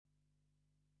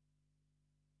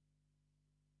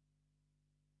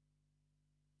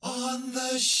on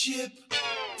the ship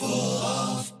full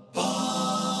of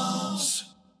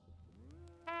bombs.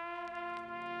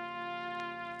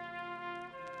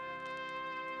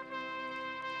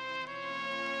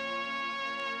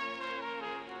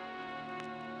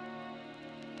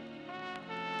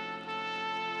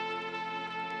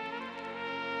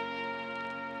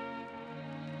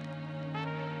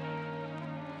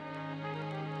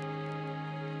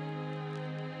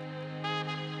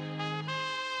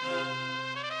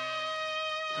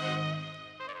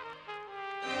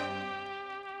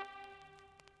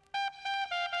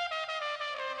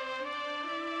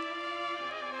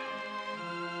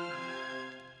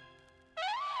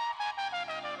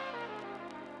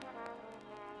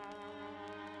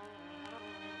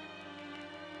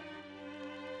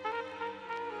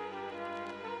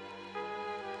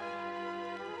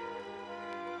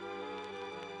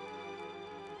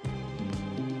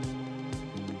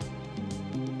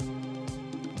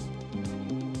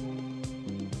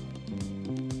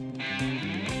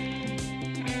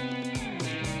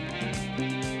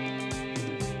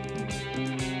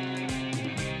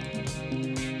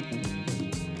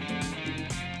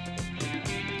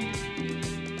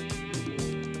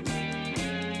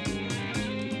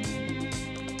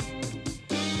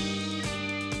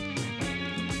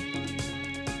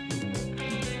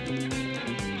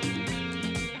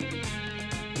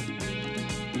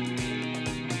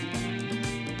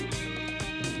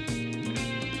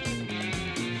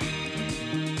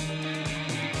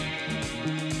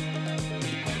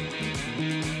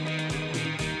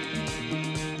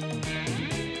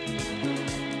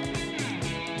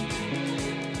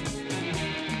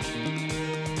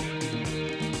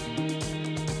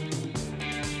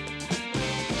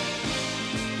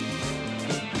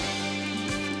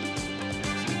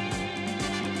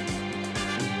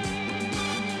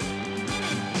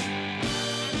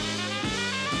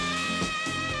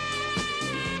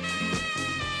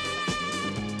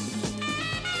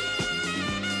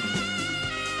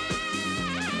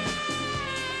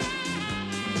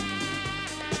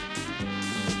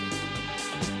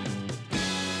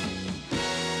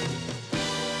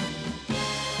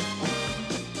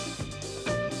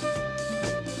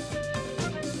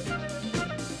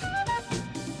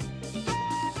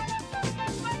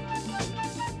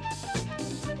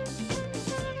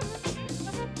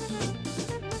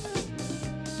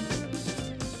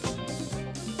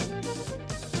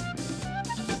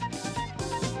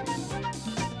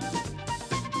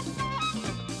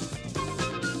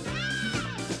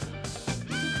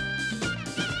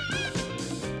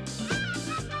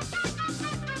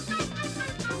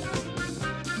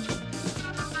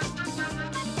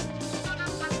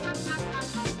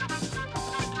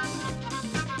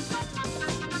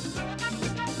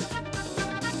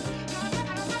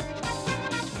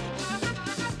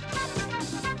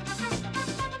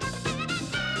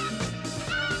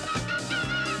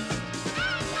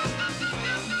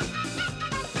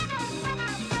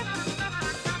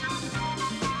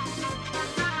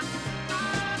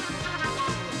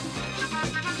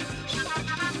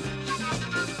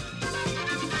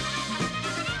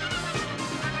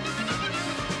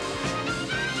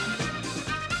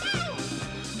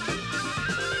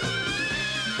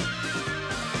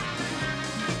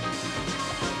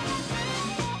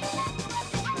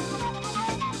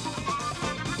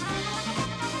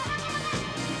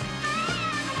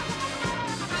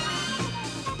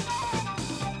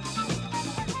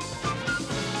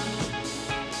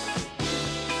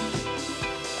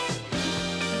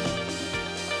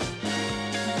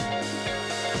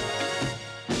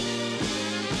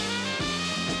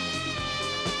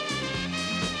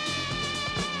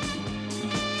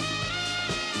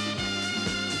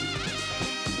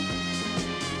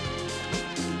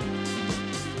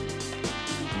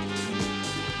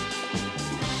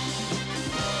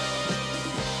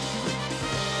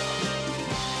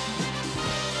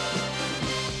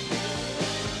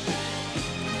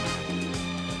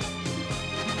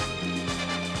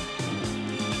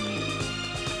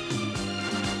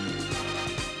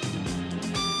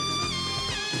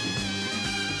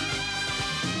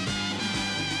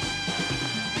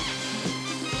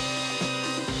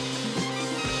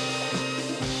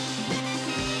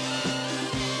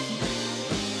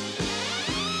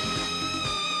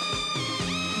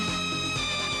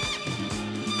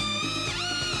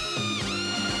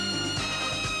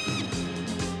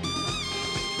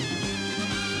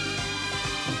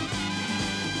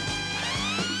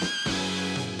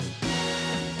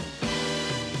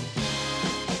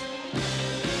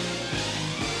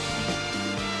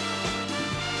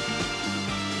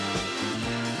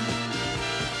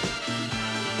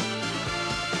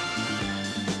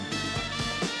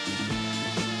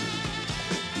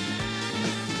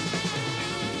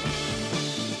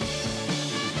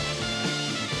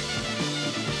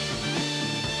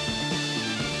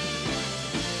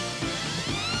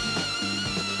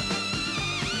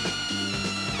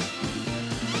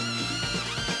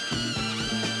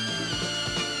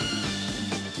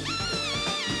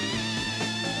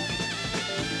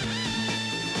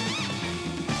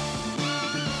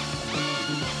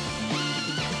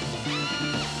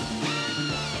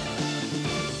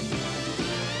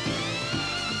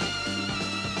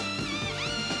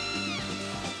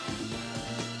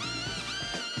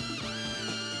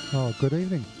 Oh, good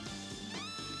evening.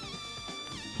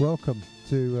 Welcome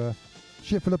to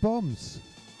Ship Full of Bombs.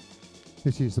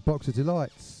 This is the Box of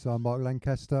Delights. I'm Mark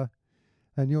Lancaster,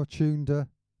 and you're tuned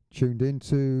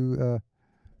into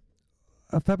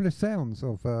fabulous sounds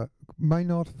of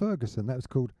Maynard Ferguson. That was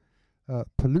called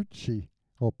Pagliacci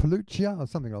or Pagliaccia or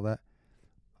something like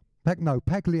that.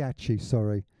 Pagliacci.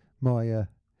 Sorry, my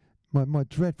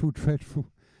dreadful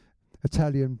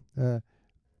Italian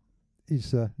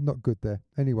is not good there.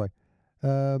 Anyway,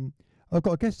 I've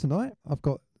got a guest tonight. I've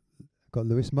got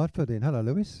Lewis Mudford in. Hello,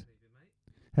 Lewis. Good evening, mate.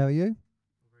 How are you? I'm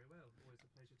very well. Always a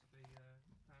pleasure to be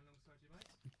playing alongside you,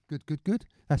 mate. Good.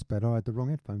 That's better. I had the wrong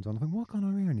headphones on. I think, why can't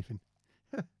I hear anything?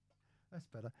 That's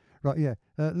better. Right, yeah.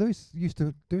 Lewis used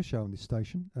to do a show on this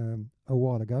station a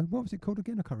while ago. What was it called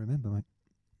again? I can't remember, mate.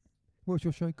 What was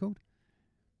your show called?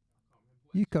 I can't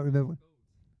remember. You can't remember?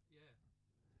 Yeah.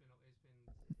 It's been quite a few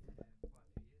years since I did that.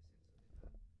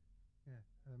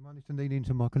 Yeah. Might need to lean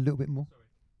into Mike a little bit more. Sorry.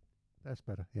 That's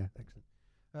better. Yeah, excellent.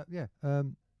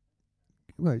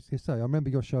 Well, I remember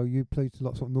your show. You played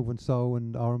lots of Northern Soul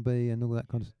and R&B and all that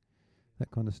kind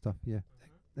of stuff. Yeah,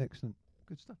 excellent,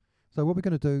 good stuff. So what we're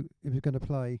going to do is we're going to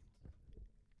play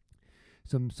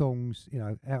some songs,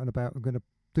 out and about. We're going to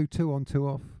do 2 on, 2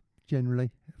 off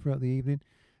generally throughout the evening.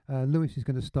 Lewis is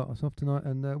going to start us off tonight.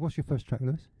 And what's your first track,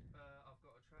 Lewis? I've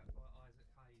got a track by Isaac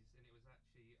Hayes, and it was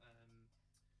actually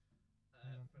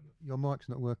from Your mic's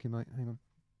not working, mate. Hang on.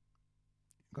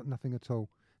 Got nothing at all.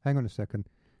 Hang on a second.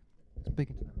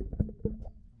 Speaking to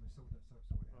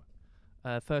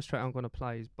them. First track I'm going to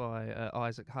play is by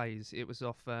Isaac Hayes. It was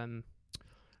off a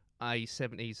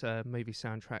 70s movie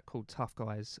soundtrack called Tough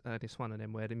Guys. It's one of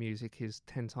them where the music is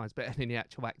 10 times better than the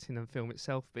actual acting and film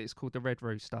itself, but it's called The Red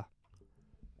Rooster.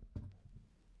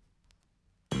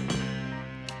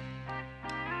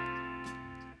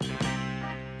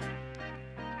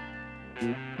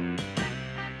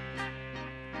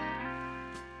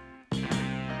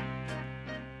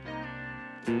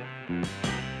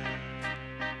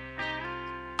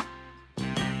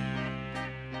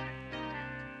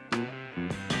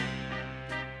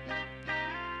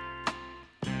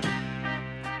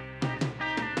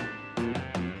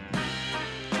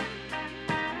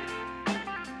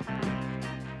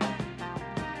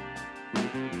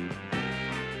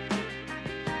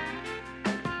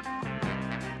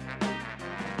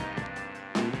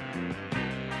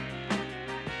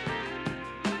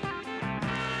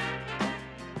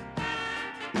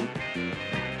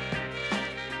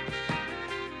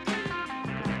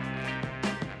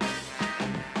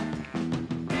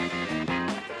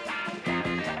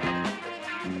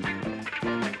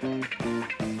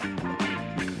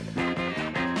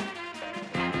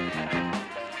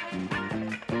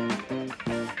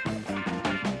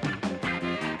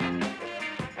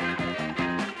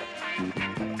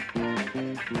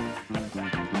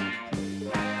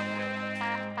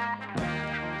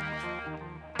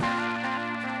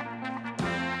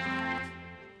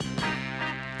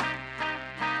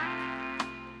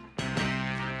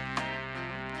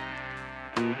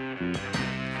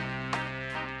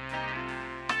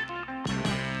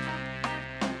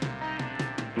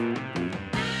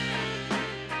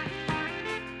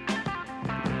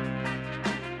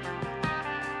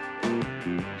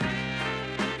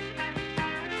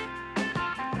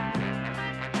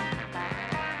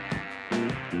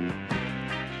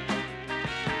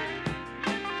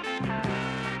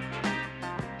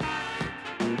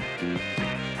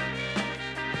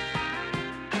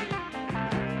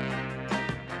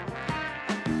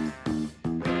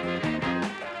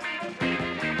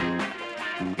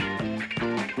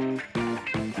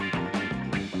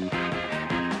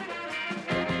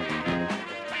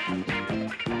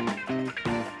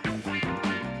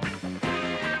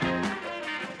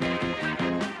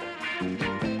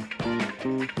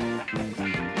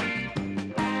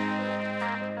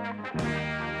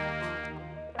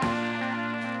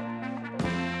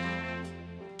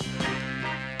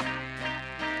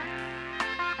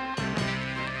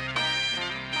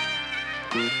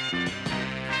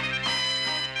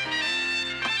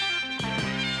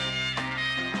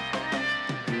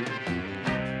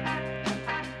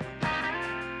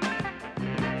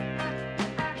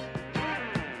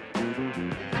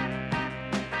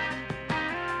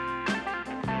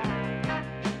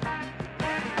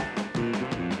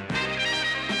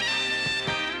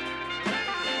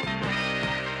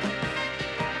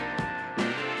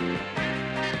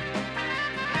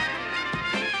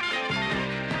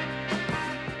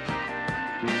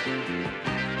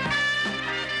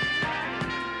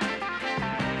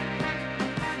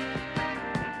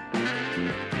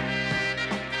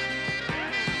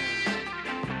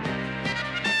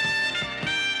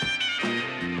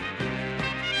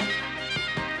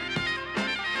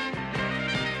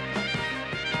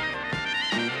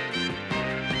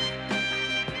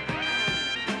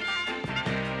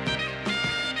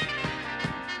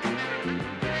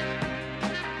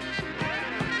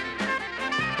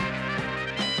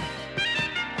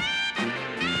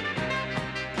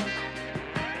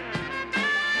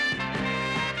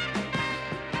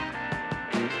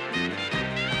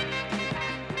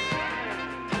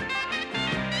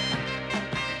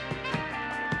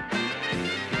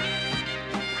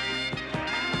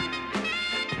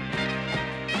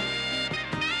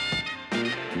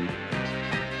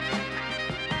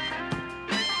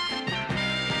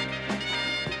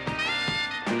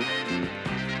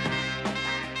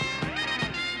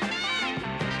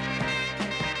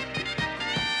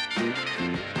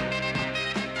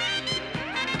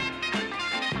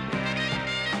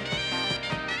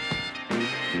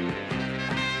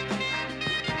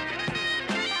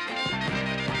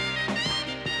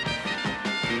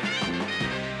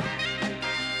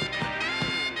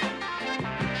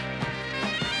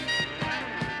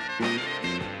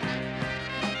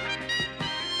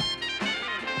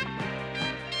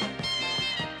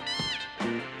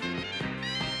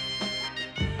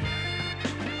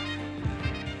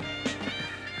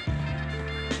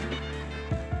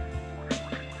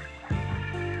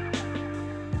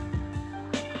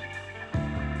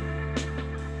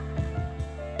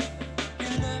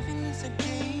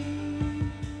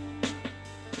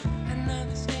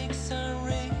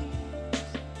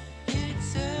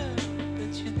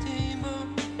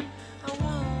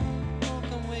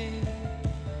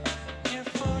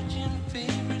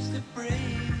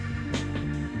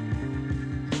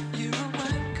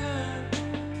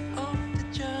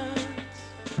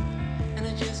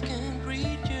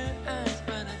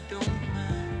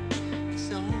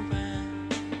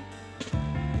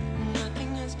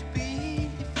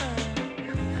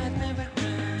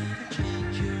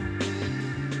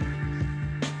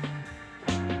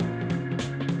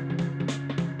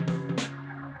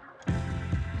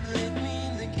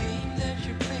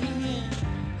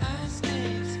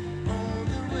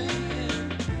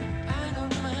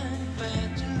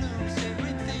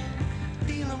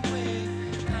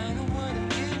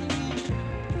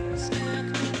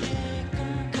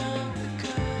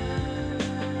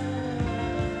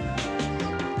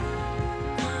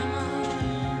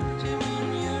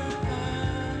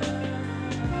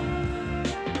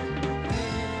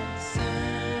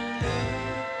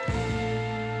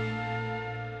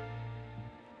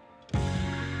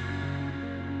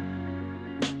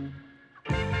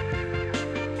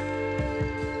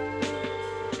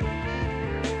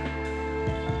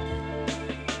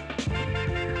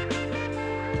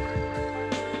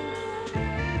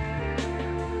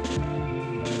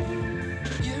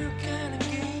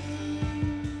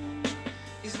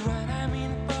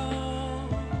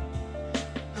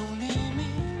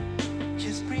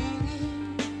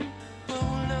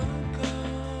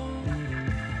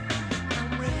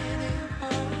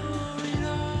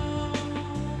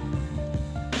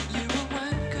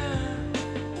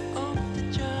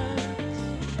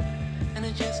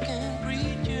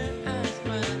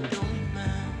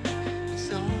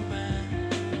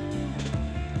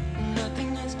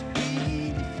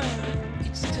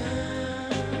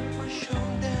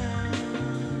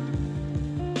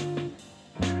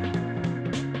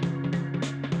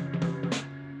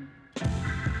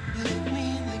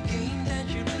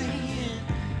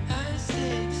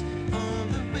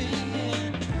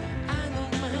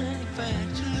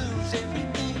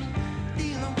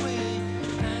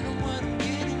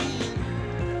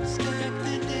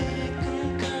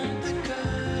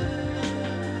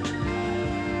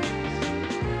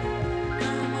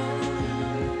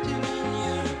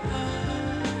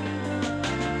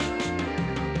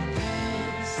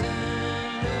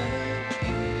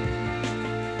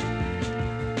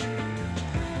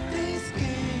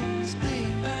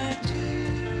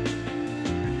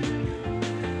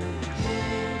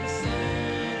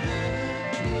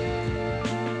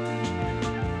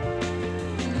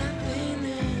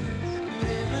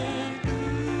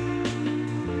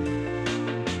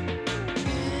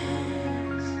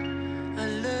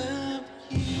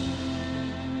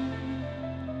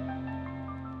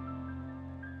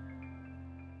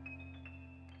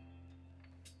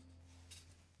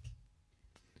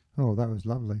 Oh, that was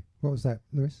lovely. What was that,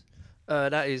 Lewis?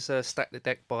 That is Stack the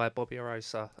Deck by Bobby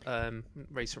Arosa,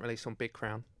 recent release on Big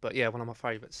Crown. But yeah, one of my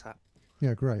favourites, that.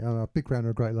 Yeah, great. Big Crown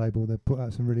are a great label. They put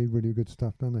out some really, really good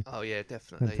stuff, don't they? Oh yeah,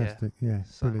 definitely. Fantastic. Yeah,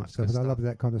 So brilliant much stuff. good And I love stuff.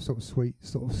 that kind of sort of sweet,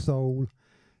 sort of soul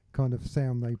kind of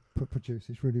sound they produce.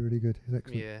 It's really, really good. It's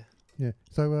excellent. Yeah. Yeah.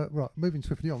 So, right, moving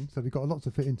swiftly on. So we've got a lot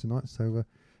to fit in tonight. So we're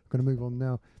going to move on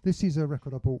now. This is a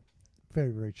record I bought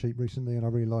very, very cheap recently, and I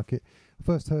really like it. I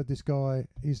first heard this guy.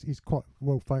 He's quite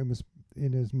well famous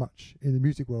in as much in the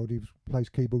music world. He plays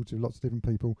keyboards with lots of different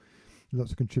people,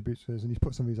 lots of contributors, and he's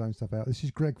put some of his own stuff out. This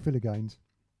is Greg Filliganes.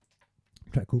 A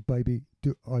track called Baby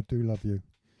I Do Love You.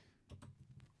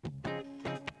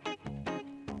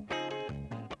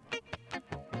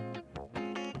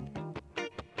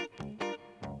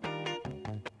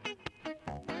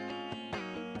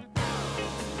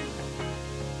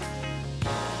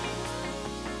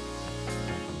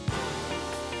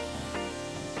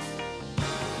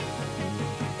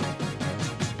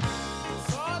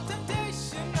 Saw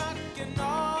temptation knocking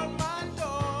on my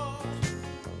door,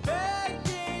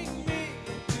 begging me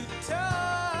to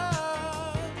touch.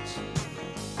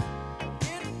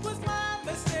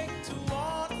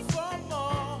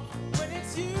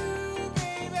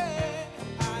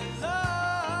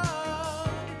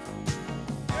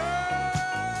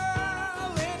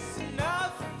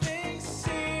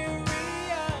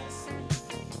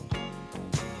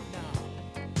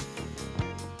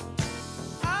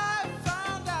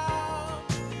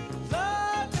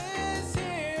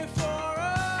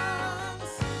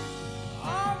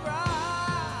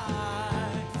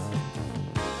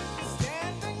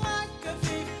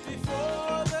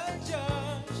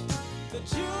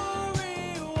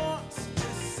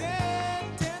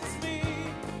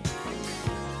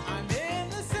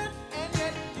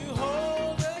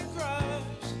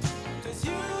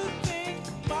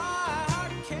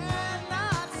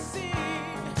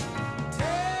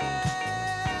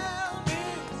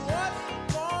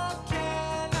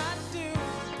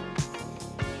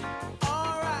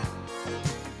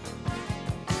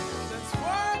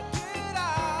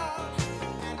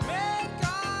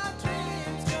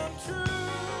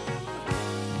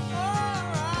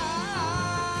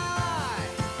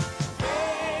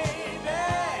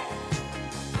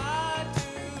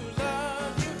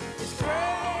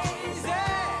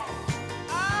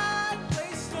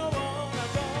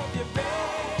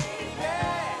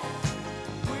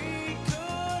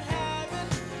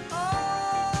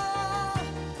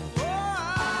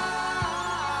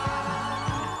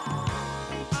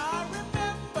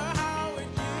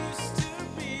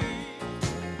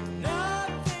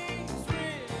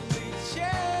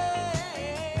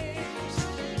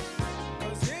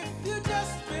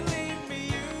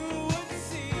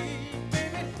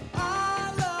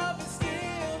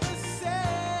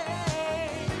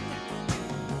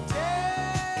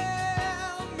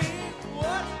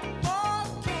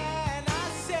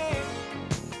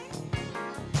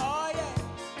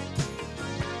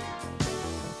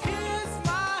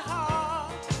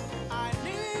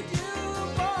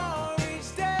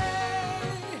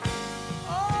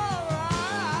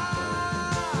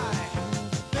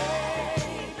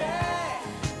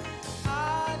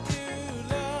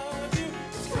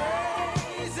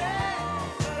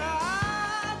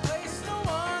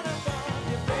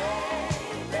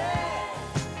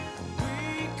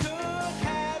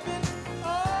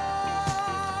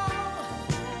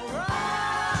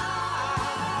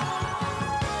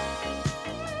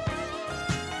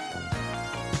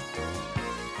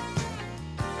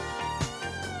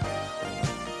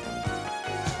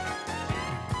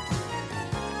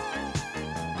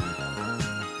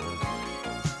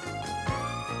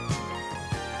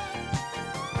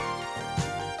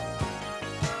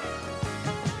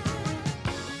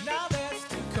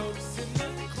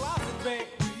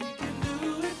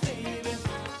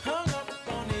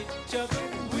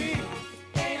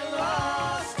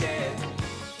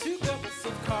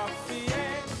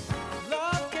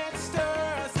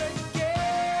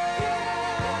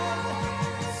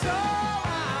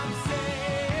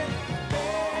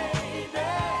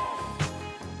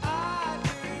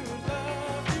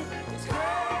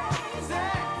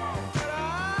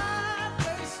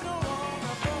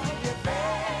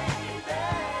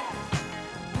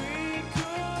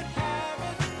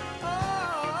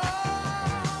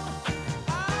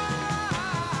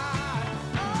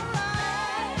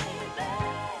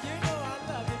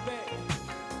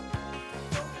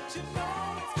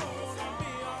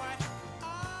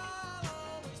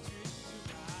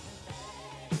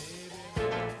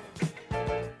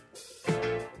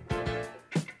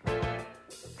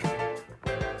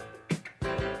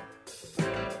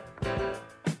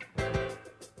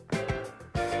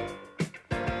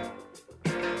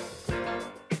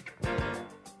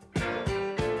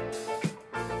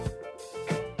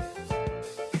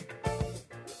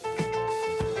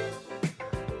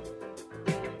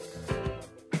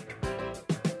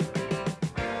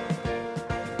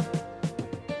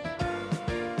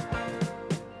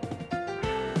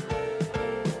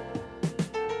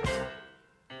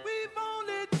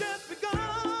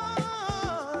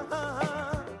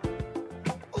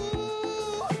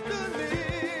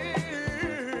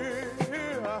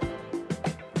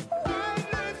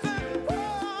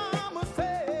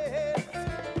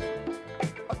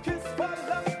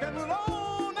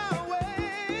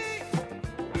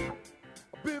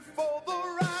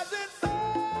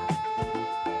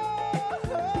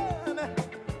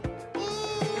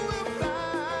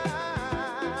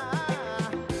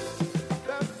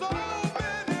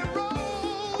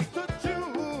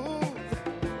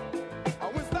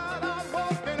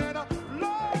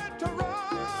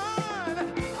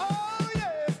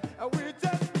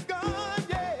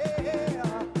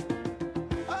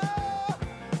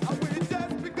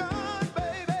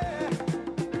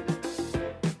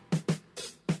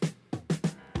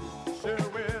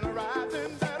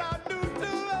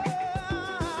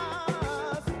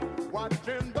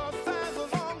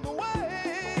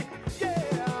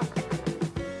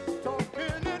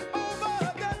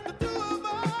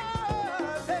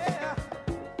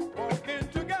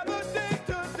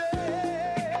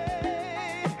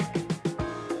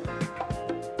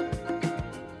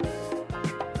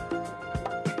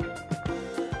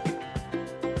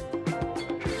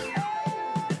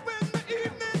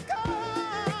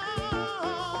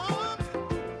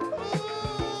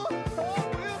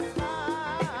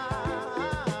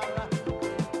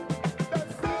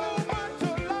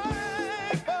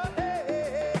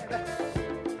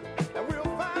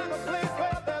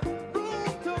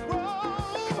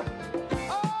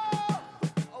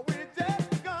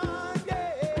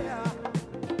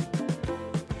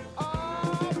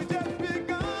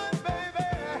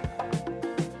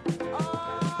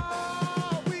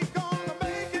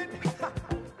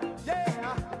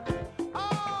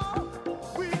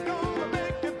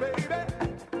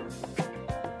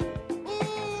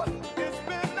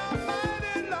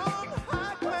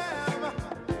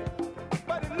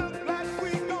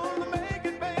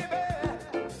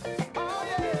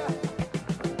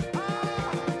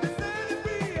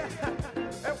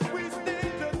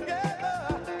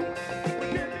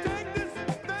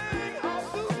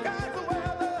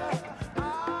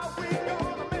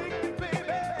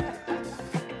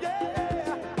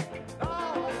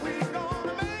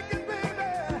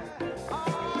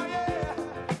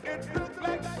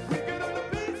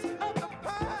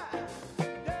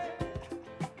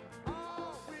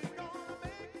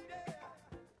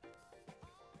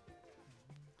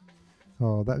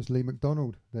 Oh, that was Lee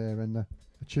McDonald there, and a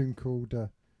tune called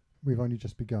We've Only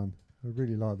Just Begun. I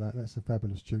really like that. That's a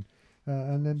fabulous tune.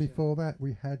 And then before that,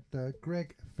 we had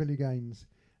Greg Philligaines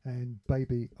and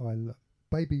Baby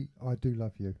I Do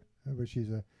Love You, which is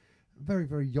a very,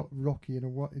 very yacht rocky in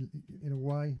a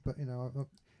way, but you know,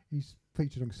 he's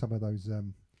featured on some of those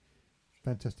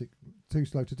fantastic Too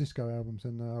Slow to Disco albums,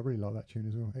 and I really like that tune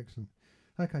as well. Excellent.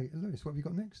 Okay, Lewis, what have you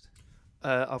got next?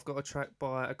 I've got a track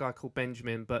by a guy called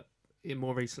Benjamin, but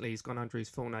more recently he's gone under his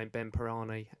full name, Ben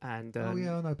Pirani. And oh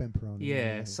yeah, I know Ben Pirani.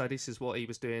 Yeah, so this is what he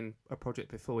was doing, a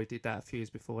project before he did that, a few years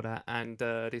before that, and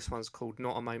this one's called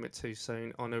Not a Moment Too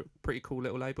Soon on a pretty cool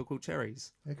little label called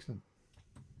Cherries. Excellent.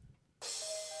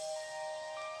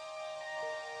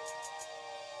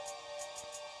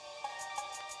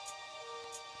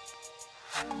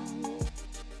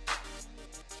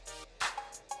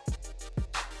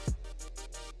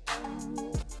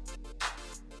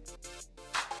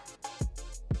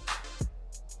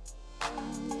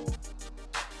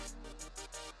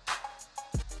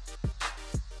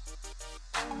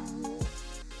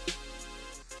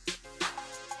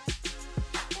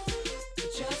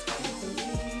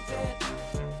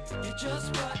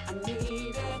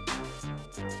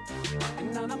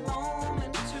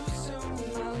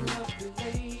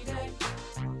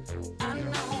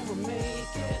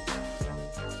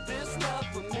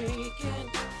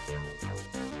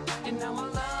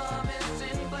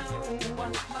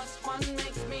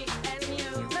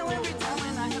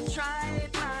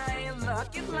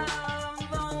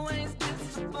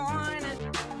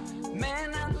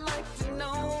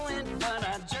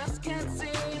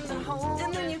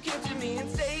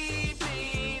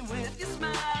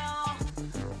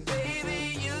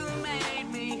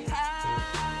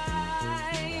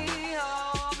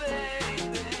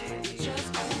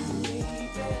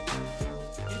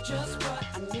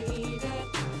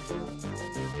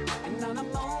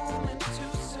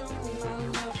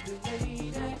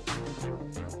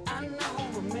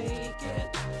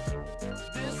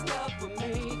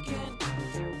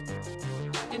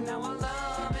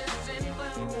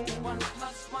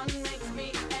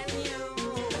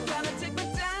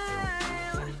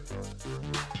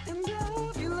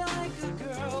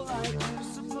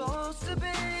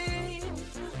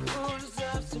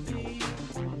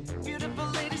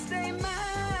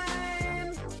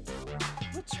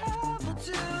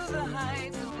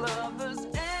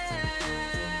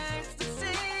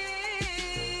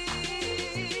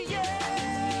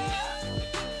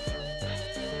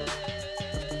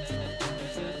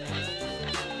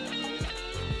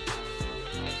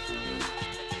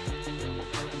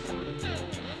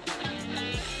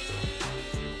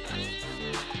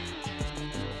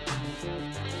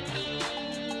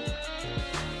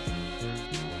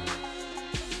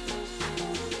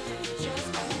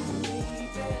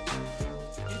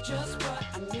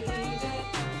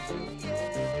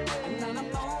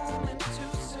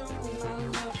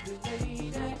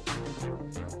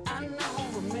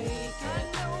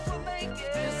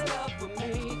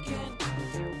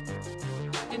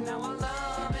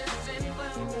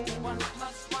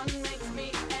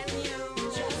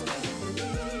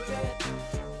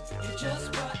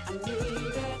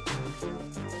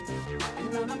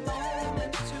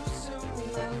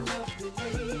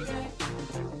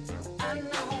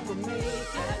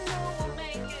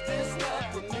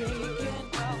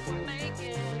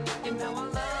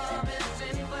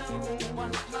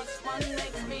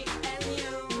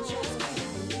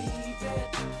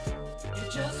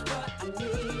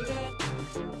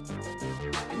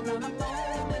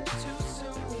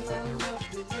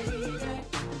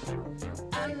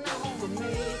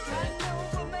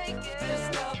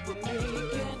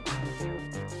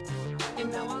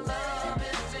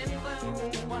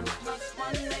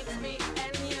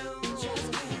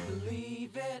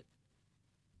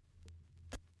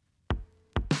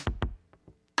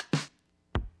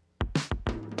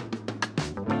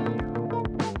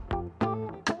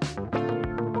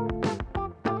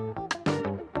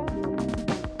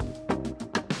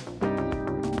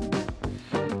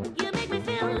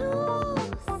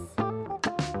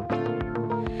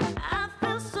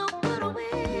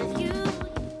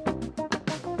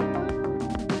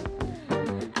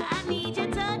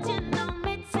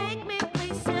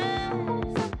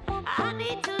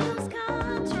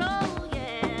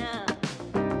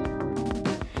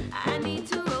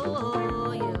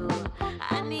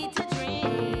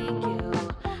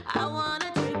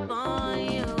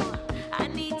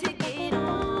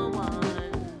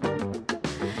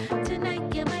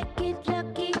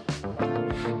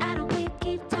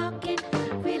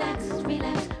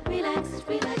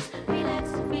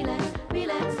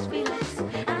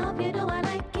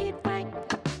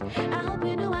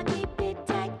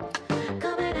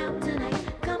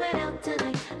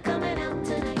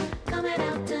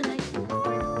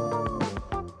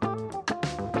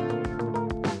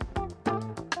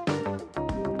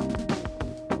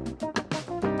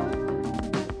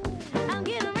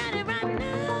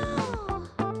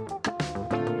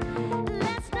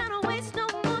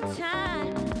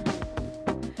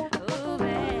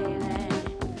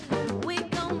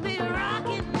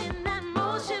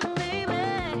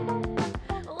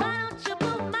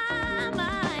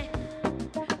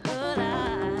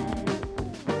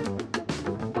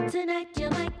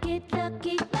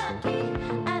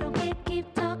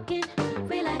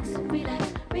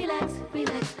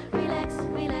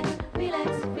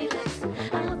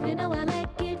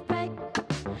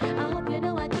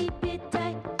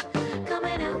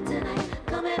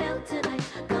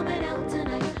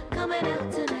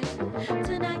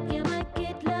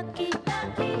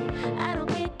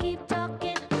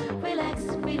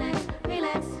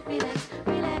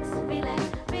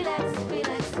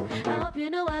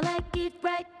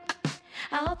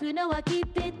 you know I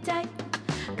keep it tight.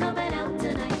 Coming out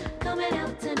tonight, coming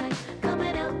out tonight,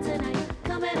 coming out tonight,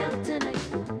 coming out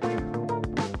tonight.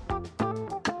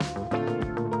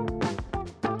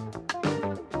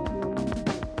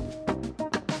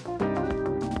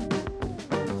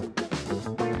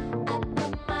 I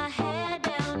put my hair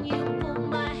down, you pull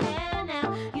my hair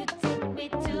now. You take me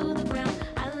to the ground.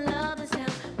 I love the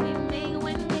sound we make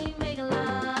when we make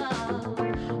love.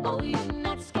 Oh, you're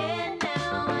not scared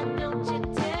now. Why don't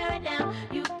you tear it down?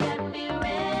 You got me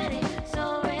ready,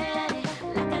 so ready,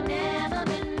 like I've never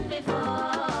been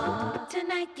before.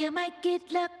 Tonight you might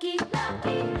get lucky,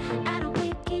 lucky. I don't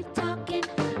care, keep talking.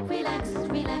 Relax,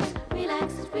 relax,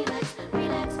 relax, relax,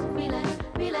 relax, relax,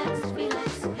 relax,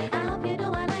 relax. I hope you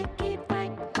know I like it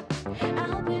right. I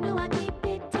hope you know I keep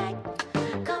it tight.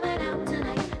 Coming out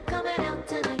tonight, coming out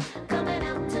tonight, coming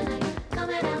out tonight,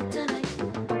 coming out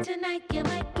tonight. Tonight you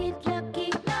might get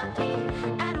lucky, lucky.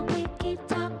 I don't care, keep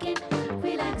talking.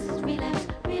 Relax, relax,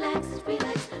 relax,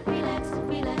 relax, relax,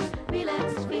 relax,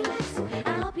 relax, relax.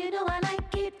 I hope you know I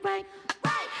like it right,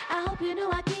 right. I hope you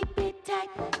know I keep it tight,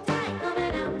 tight.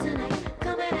 Coming out tonight,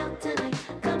 coming out tonight,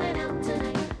 coming out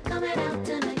tonight, coming out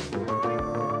tonight.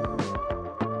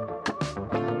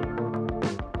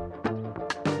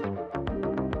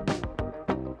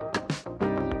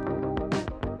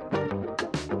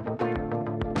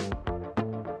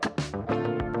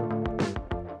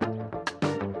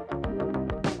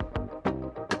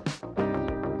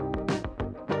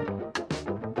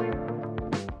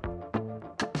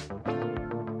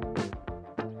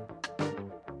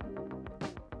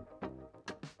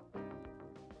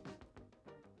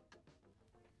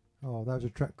 Oh, that was a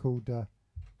track called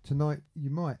Tonight You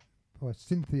Might by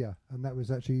Cynthia, and that was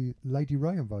actually Lady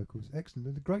Ray on vocals. Excellent.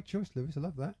 And a great choice, Lewis. I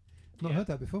love that. Not Yeah. heard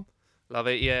that before. Love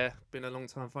it, yeah. Been a long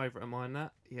time favourite of mine,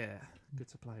 that. Yeah, good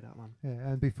to play that one. Yeah,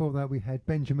 and before that we had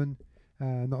Benjamin,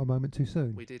 Not a Moment Too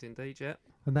Soon. We did indeed, yeah.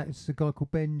 And that is a guy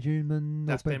called Benjamin.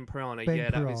 That's Ben Pirani, Ben yeah.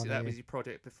 That was Pirani, his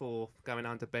project before going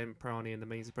under Ben Pirani and the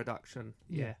means of production.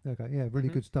 Yeah, Okay, yeah, really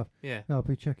Mhm. good stuff. yeah. I'll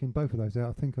be checking both of those out.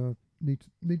 I think I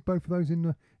need both of those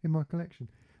in my collection.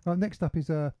 Next up is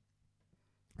a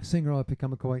singer I've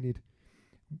become acquainted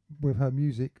with her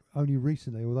music only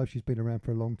recently, although she's been around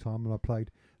for a long time. And I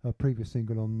played a previous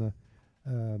single on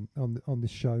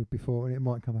this show before, and it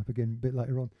might come up again a bit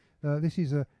later on. This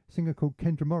is a singer called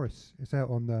Kendra Morris. It's out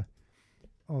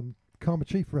on Karma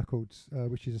Chief Records,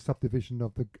 which is a subdivision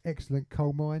of the excellent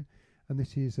Coal Mine, and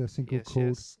this is a single Yes, called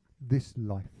yes. This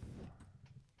Life.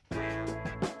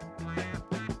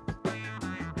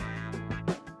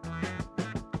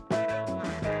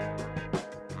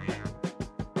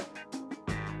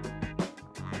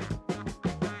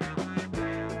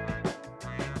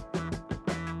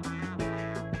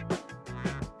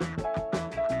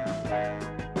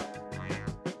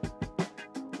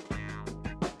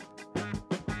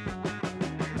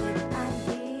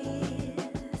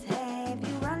 Ideas have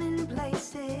you running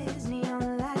places,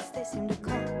 neon lights they seem to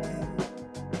call.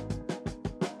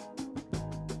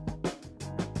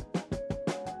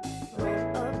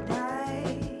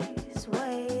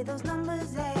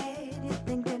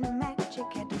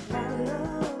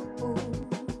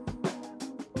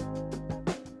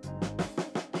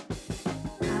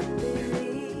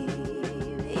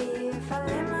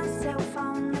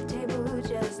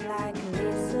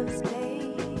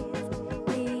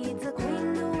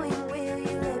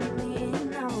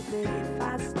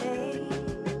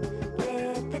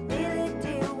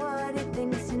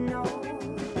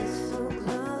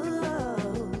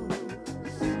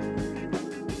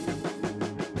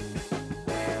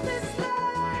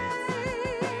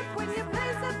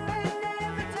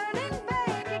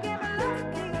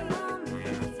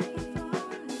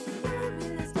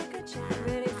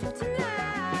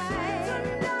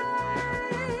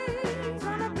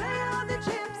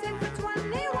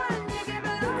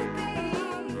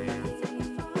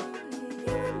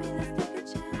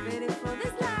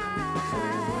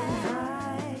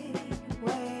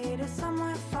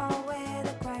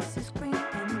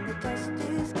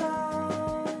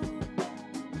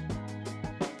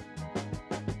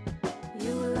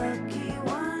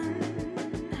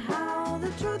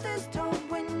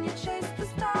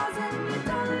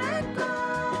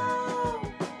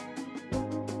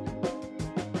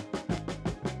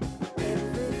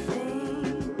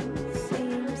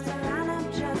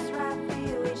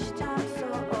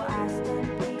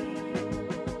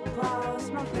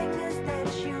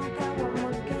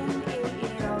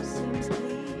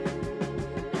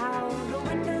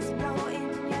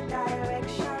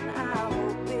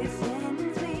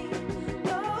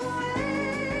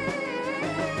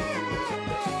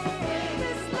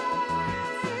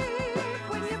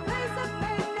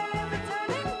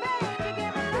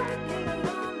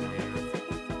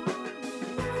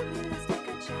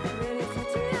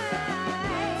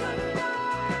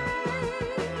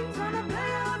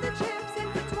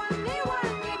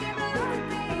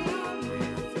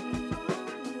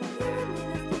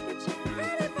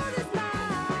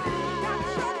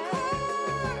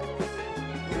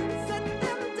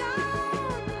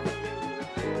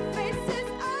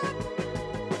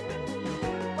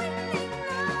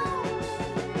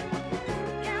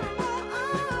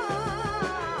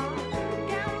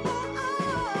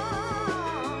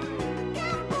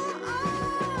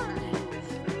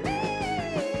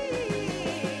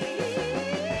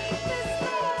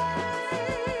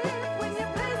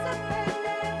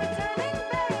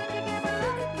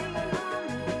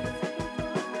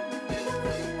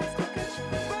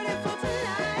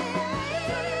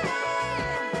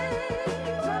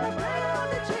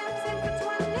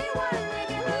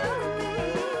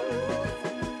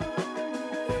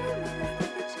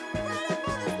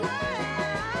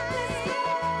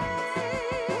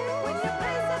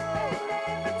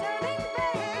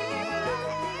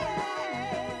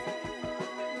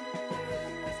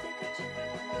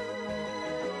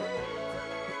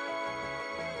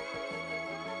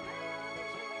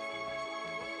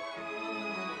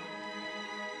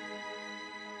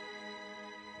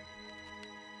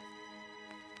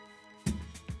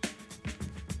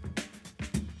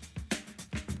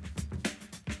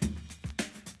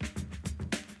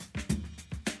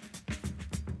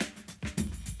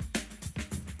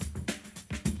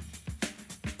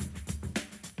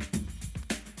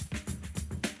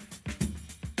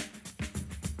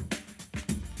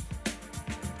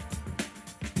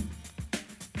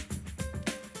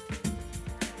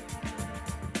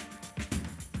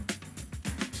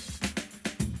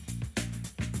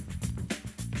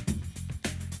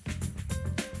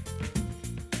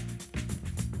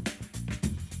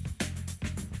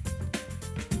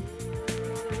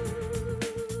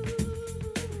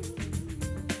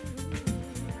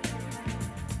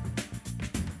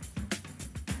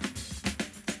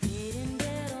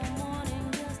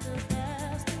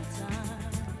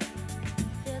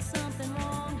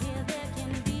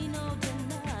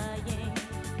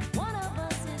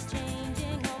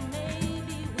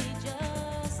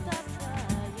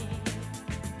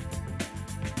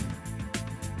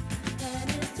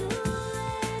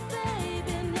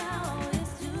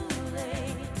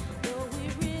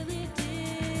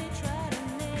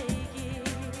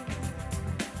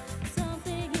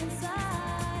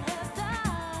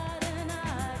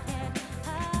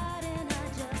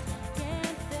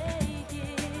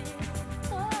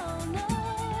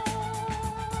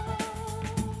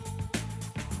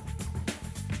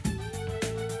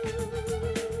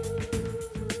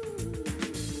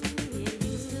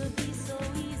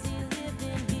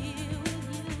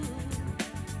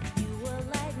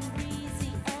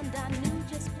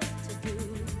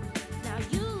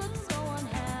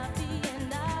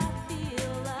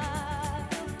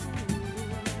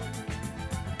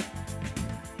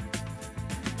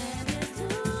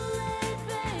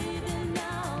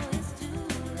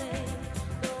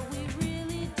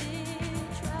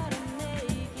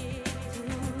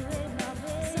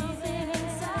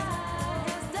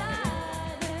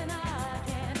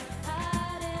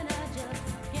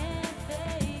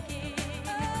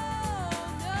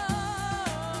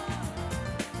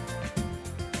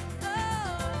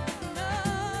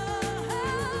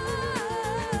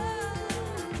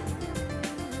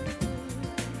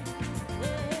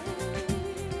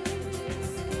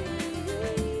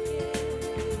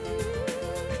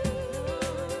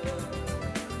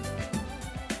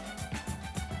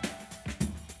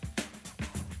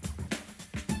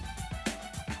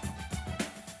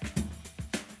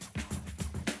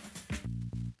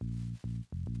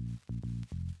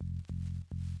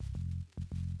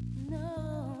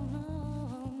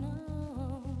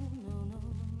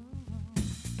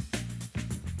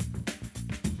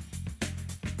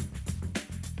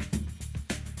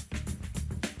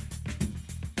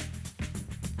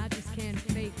 can't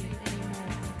fake it anymore.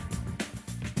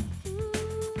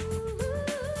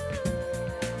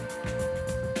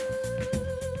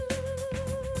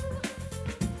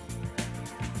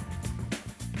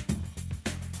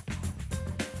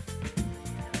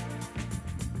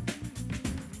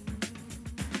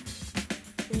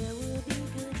 There will be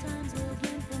good times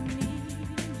again for me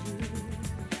and you,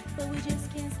 but we just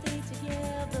can't stay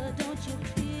together. Don't you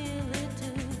feel it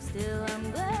too? Still, I'm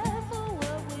glad for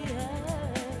what we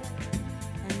had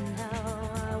and how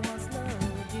I once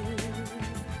loved you.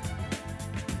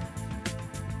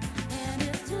 And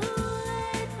it's too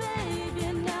late, baby.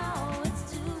 Now it's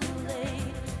too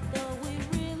late. Though we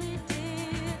really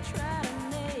did try to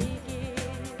make it.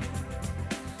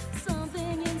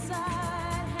 Something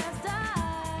inside has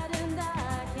died, and I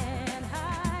can't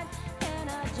hide, and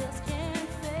I just can't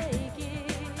fake it.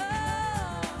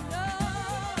 Oh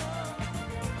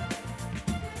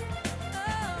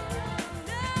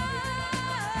no,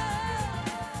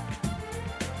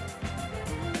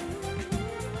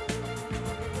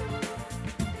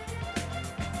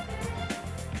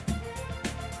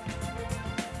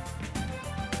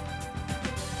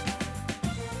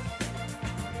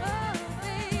 oh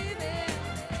baby,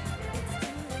 it's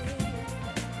too late.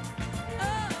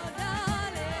 Oh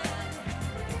darling,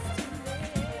 it's too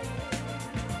late.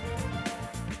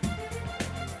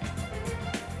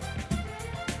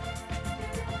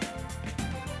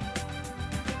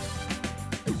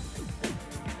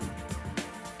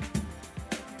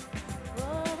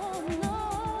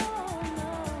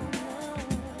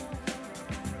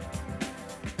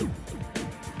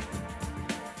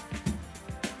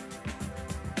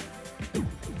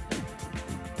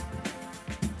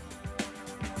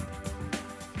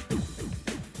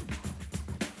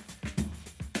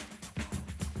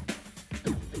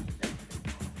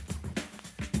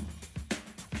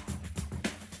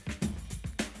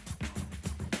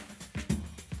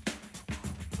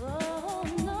 Oh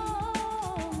no, no, no. Oh no,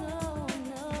 no,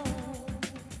 no.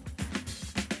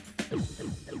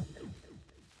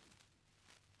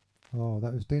 Oh,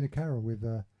 that was Dina Carroll with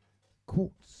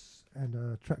Quartz and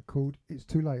a track called It's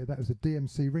Too Late. That was a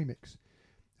DMC remix.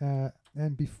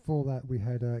 And before that, we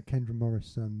had Kendra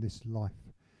Morris and This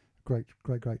Life. Great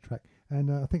track.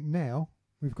 And I think now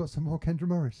we've got some more Kendra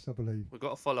Morris, I believe. We've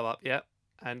got a follow up, yep.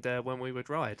 And When We Would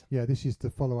Ride. Yeah, this is the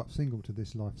follow-up single to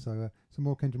This Life. So some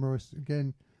more Kendra Morris,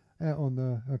 again, out on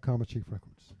the Karma Chief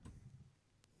Records.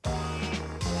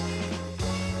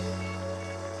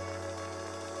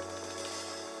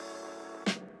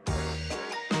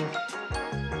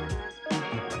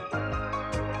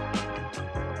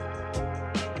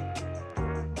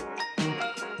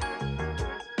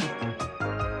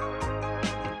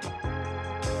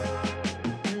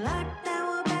 Lockdown,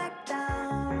 we're back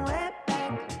down, way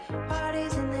back.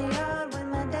 Parties in the yard when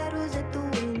my dad was at the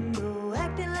window,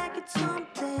 acting like it's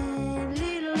something.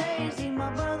 Little lazy, my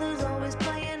brother's always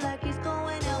playing like he's going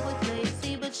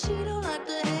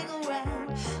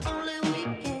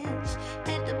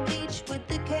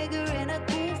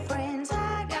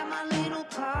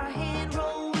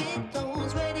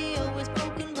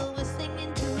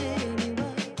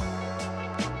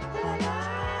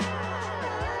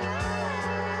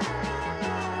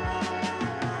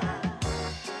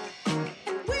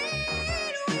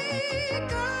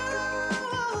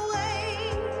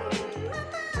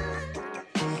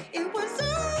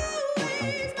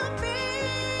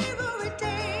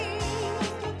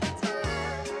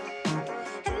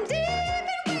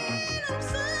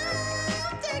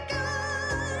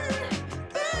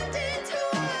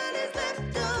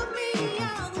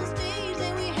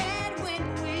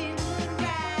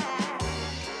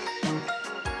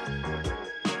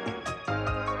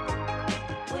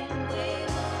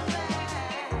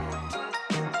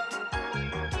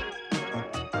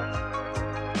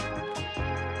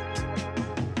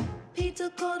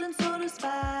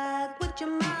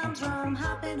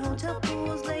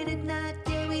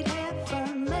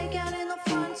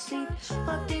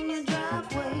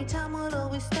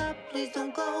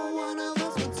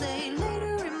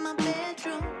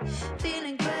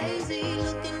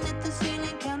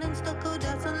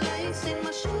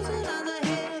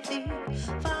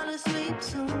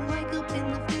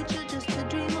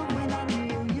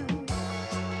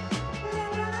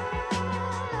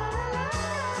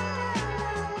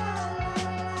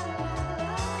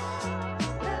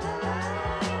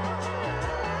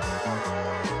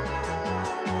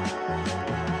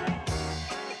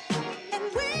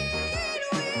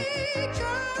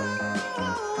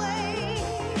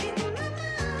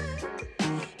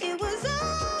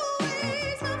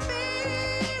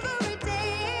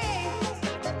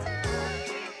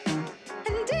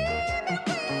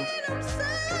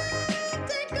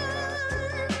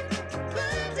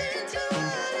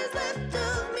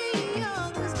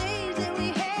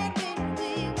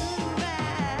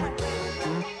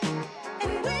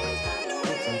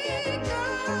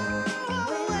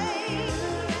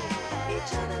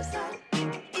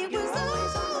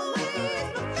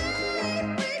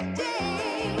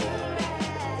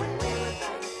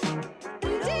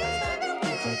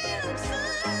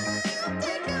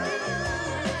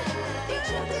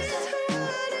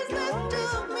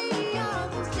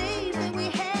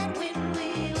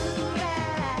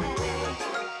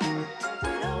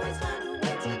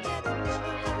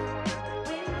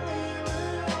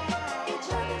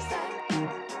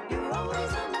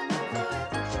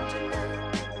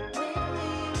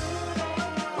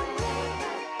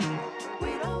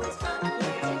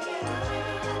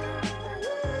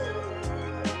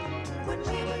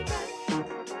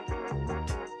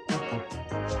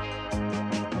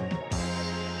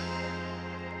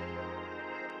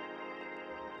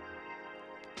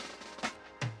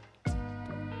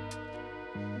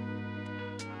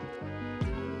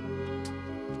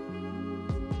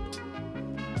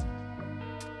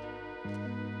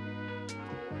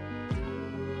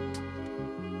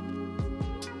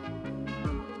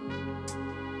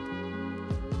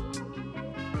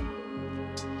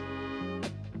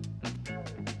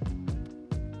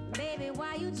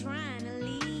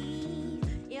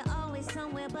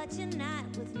but you're not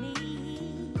with me.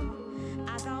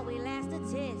 I thought we last the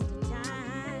test of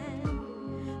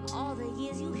time. All the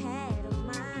years you had of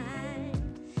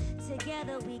mine.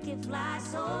 Together we can fly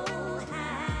so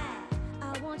high.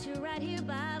 I want you right here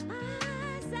by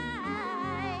my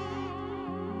side.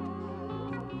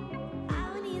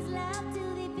 I need love to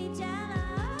the pajama.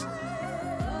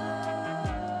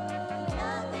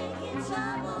 Nothing can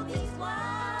trouble these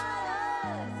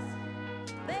waters.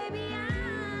 Baby,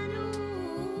 I know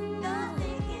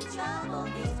nothing can trouble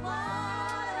these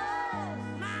waters.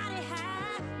 Mighty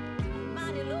high,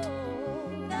 mighty low.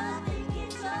 Nothing can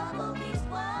trouble these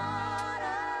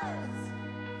waters.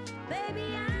 Baby,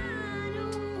 I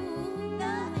know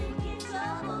nothing can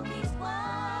trouble these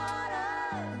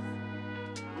waters.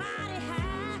 Mighty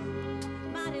high,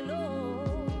 mighty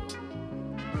low.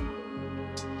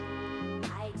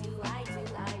 I do, I do,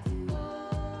 I do.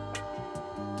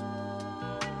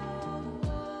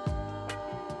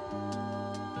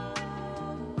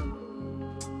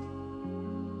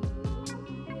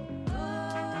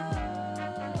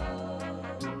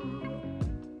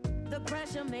 The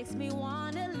pressure makes me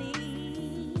wanna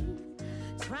leave.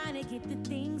 Trying to get the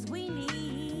things we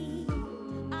need.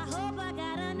 I hope I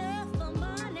got enough for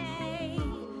money,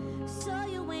 so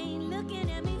you ain't looking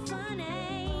at me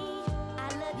funny. I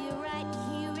love you right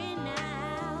here and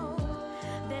now.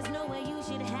 There's no way you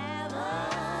should have a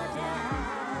doubt.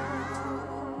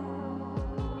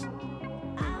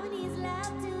 I need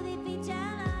love to the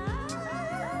pajama.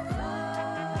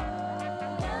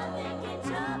 Nothing can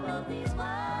trouble these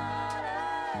waters.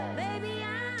 Baby, I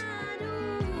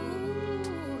know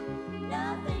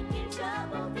nothing can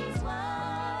trouble these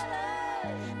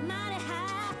waters. Mighty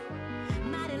high,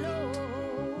 mighty low.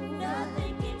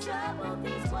 Nothing can trouble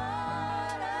these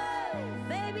waters.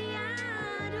 Baby,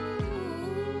 I know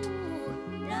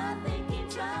nothing can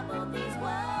trouble these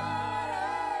waters.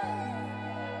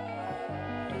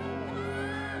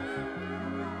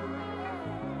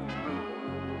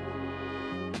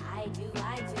 I do, I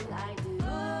do, I do.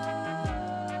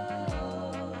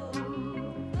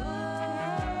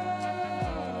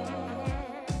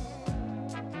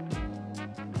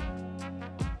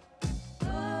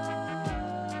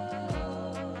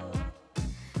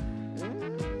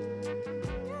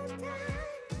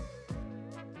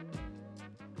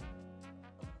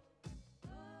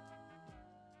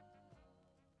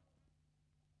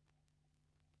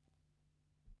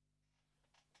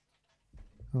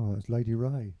 Oh, that's Lady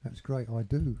Ray. That's great. I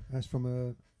do. That's from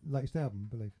her latest album,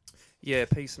 I believe. Yeah,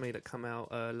 Piece of Me that come out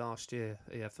last year.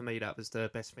 Yeah, for me that was the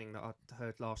best thing that I'd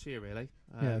heard last year, really.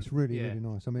 Yeah, it's really, yeah. really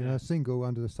nice. I mean, Yeah. her single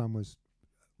 "Under the Sun" was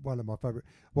one of my favourite.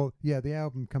 Well, yeah, the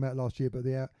album came out last year, but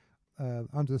the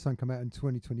 "Under the Sun" came out in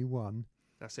 2021.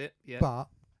 That's it. Yeah. But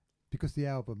because the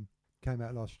album came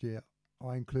out last year,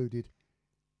 I included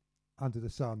 "Under the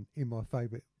Sun" in my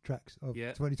favourite tracks of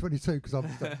Yeah. 2022 because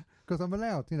I'm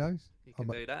allowed, you know. You can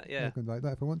do that. I Yeah. can make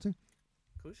that if I want to.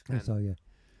 Of course you can. So yeah,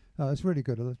 it's really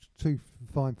good. Two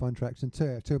fine tracks and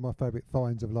two of my favourite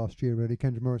finds of last year. Really,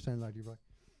 Kendra Morris and Lady Ray,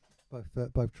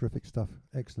 both terrific stuff.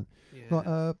 Excellent. Yeah.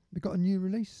 Right, we've got a new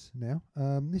release now.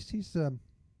 This is I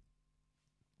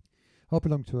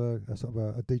belong to a sort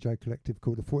of a DJ collective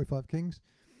called the 45 Kings,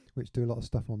 which do a lot of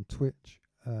stuff on Twitch.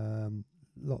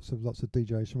 Lots of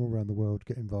DJs from all around the world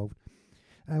get involved.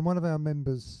 And one of our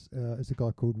members is a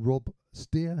guy called Rob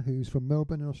Steer, who's from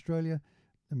Melbourne in Australia,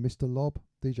 and Mr. Lob,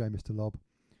 DJ Mr. Lob,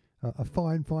 a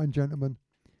fine gentleman,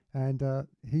 and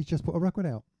he's just put a record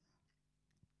out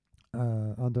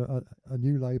under a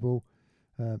new label,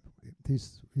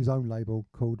 his own label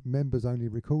called Members Only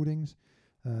Recordings.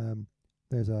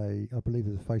 There's I believe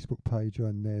there's a Facebook page,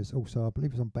 and there's also, I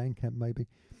believe it's on Bandcamp maybe.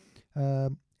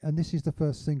 And this is the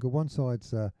first single. One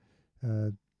side's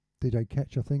DJ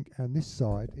Ketch, I think, and this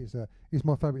side is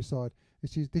my favourite side.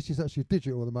 This is actually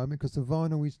digital at the moment because the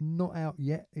vinyl is not out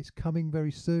yet. It's coming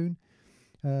very soon.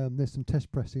 There's some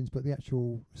test pressings, but the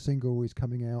actual single is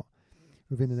coming out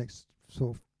within the next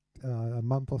sort of a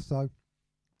month or so.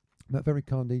 But very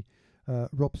kindly,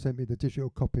 Rob sent me the digital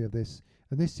copy of this,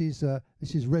 and this is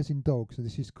Resin Dogs, and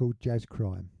this is called Jazz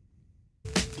Crime.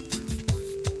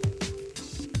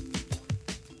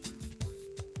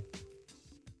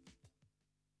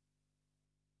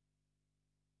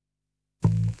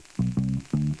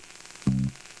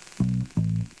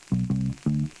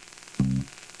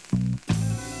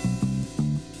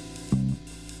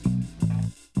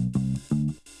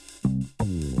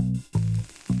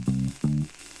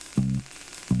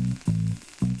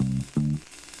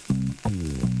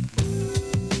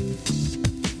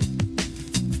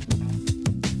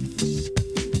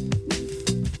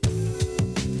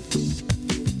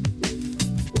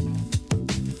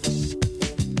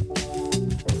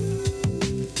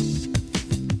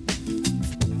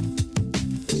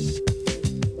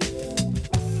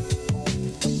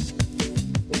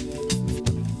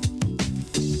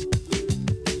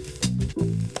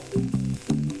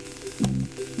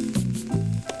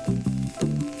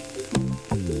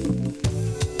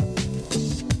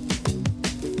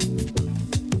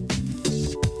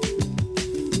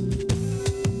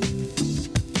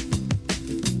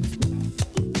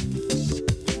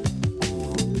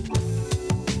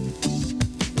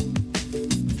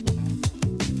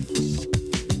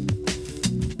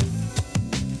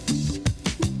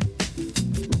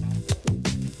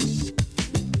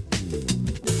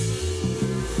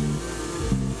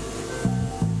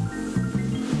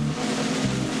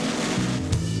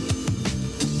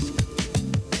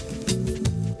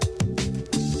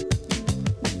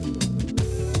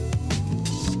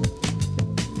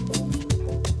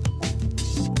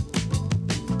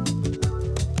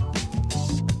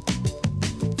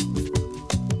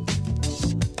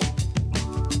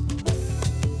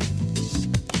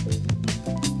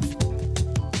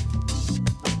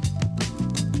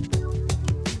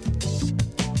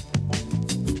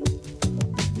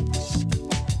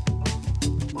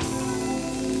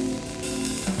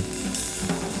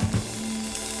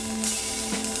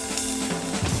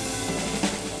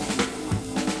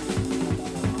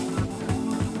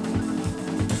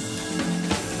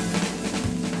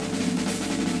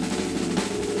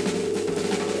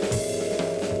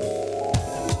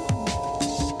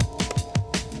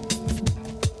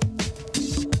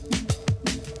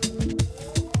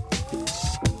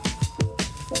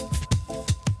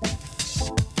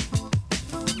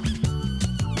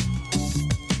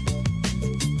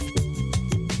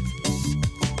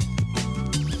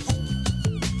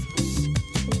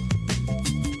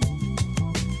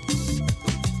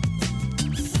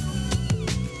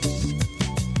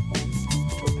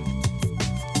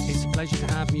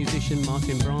 of musician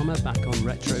Martin Brahma back on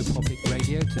Retro Popic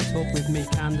Radio to talk with me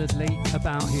candidly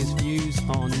about his views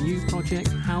on new project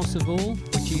House of All,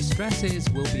 which he stresses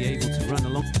will be able to run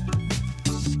along.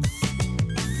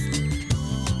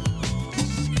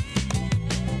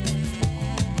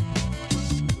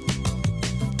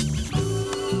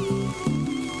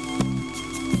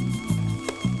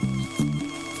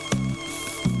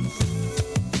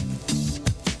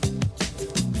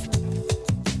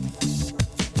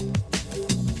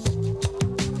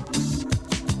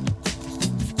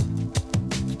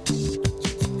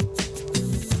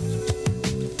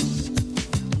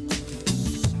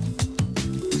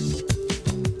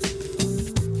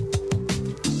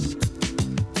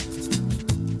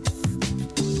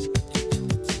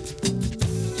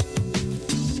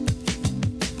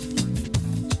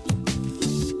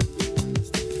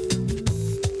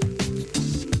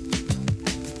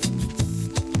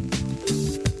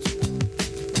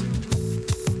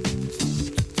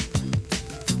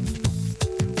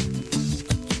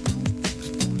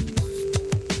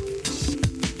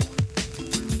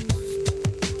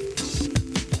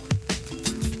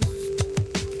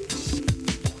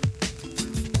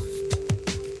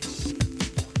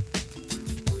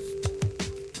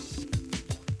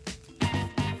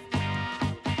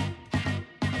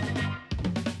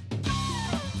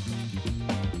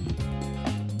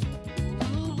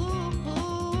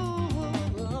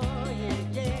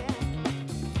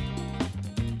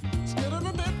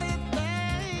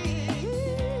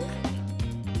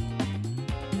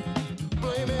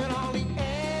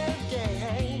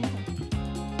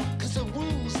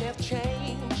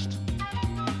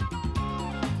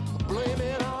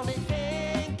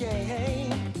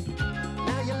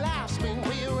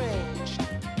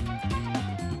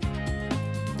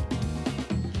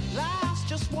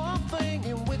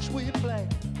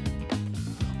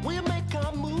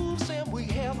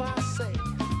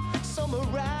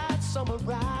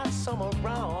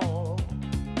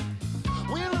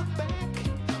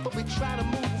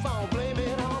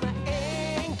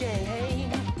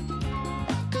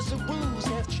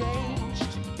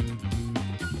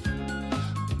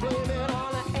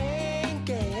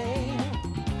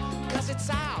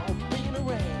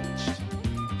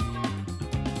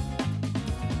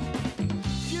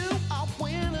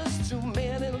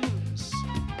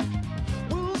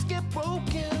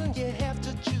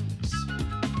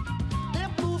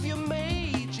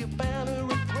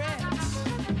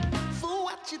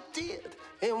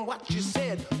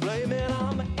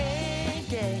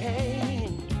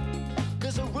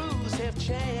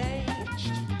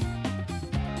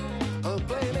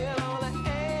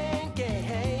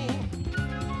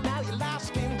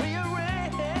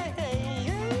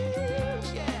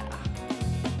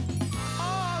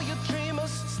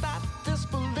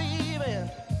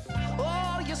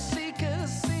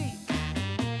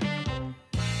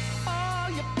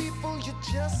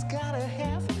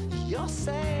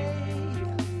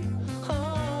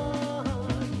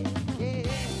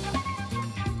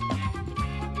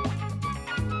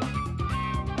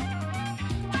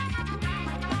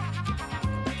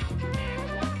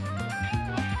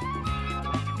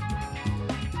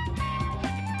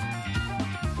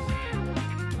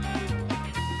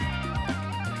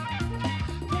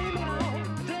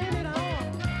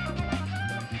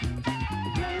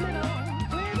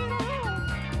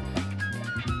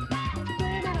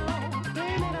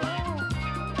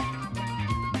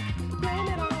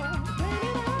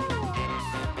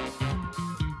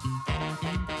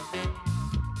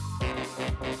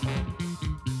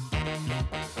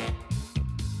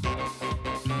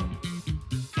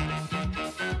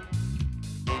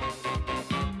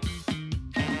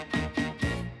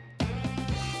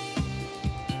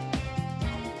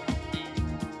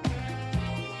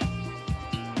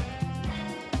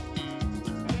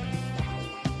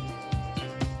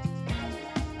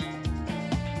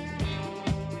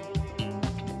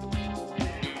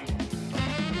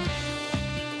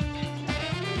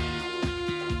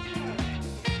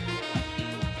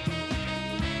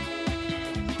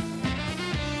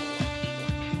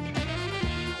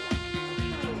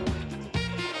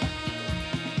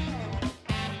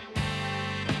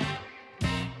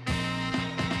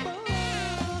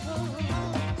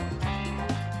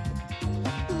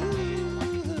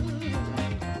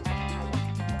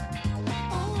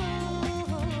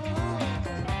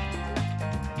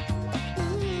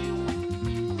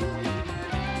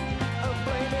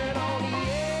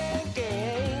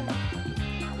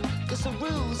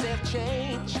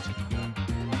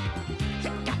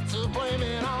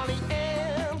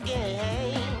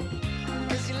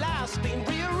 been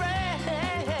rearranged.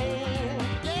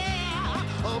 Yeah,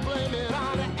 oh, blame it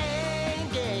on the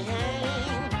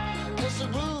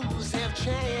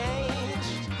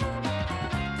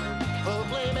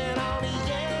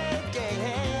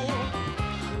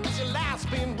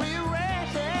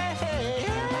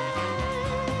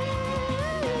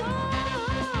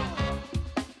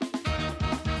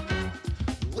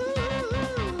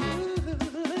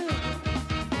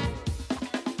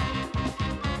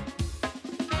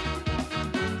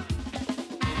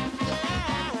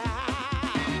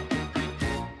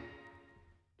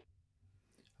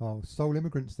Soul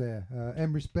Immigrants there.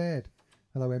 Emrys Baird.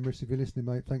 Hello, Emrys, if you're listening,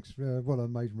 mate. Thanks for what an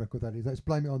amazing record that is. That's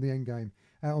Blame It on the Endgame.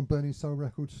 Out on Burning Soul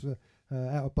Records,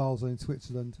 out of Basel in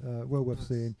Switzerland. Well worth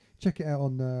seeing. Check it out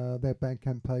on their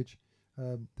Bandcamp page.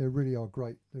 They really are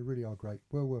great. They really are great.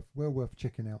 Well worth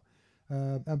checking out.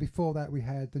 And before that, we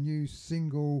had the new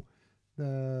single,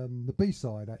 the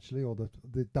B-side actually, or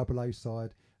the double A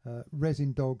side,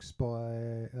 Resin Dogs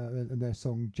and their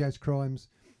song Jazz Crimes,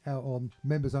 out on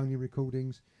Members Only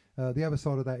Recordings. The other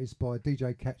side of that is by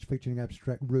DJ Catch featuring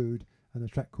Abstract Rude, and a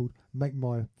track called Make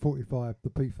My 45, the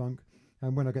P-Funk.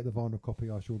 And when I get the vinyl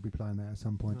copy, I shall be playing that at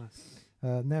some point.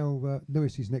 Nice. Now,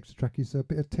 Lewis's next track is a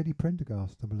bit of Teddy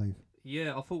Prendergast, I believe.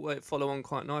 Yeah, I thought it'd follow on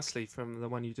quite nicely from the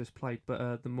one you just played,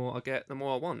 but the more I get, the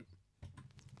more I want.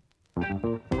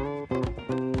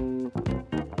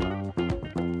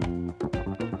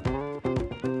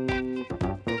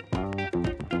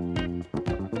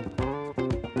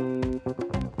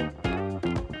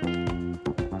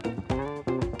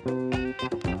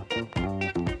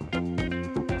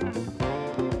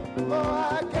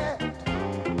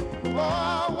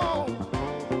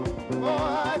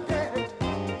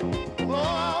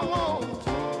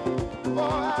 More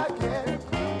I get,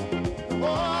 more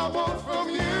I want from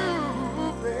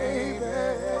you, baby.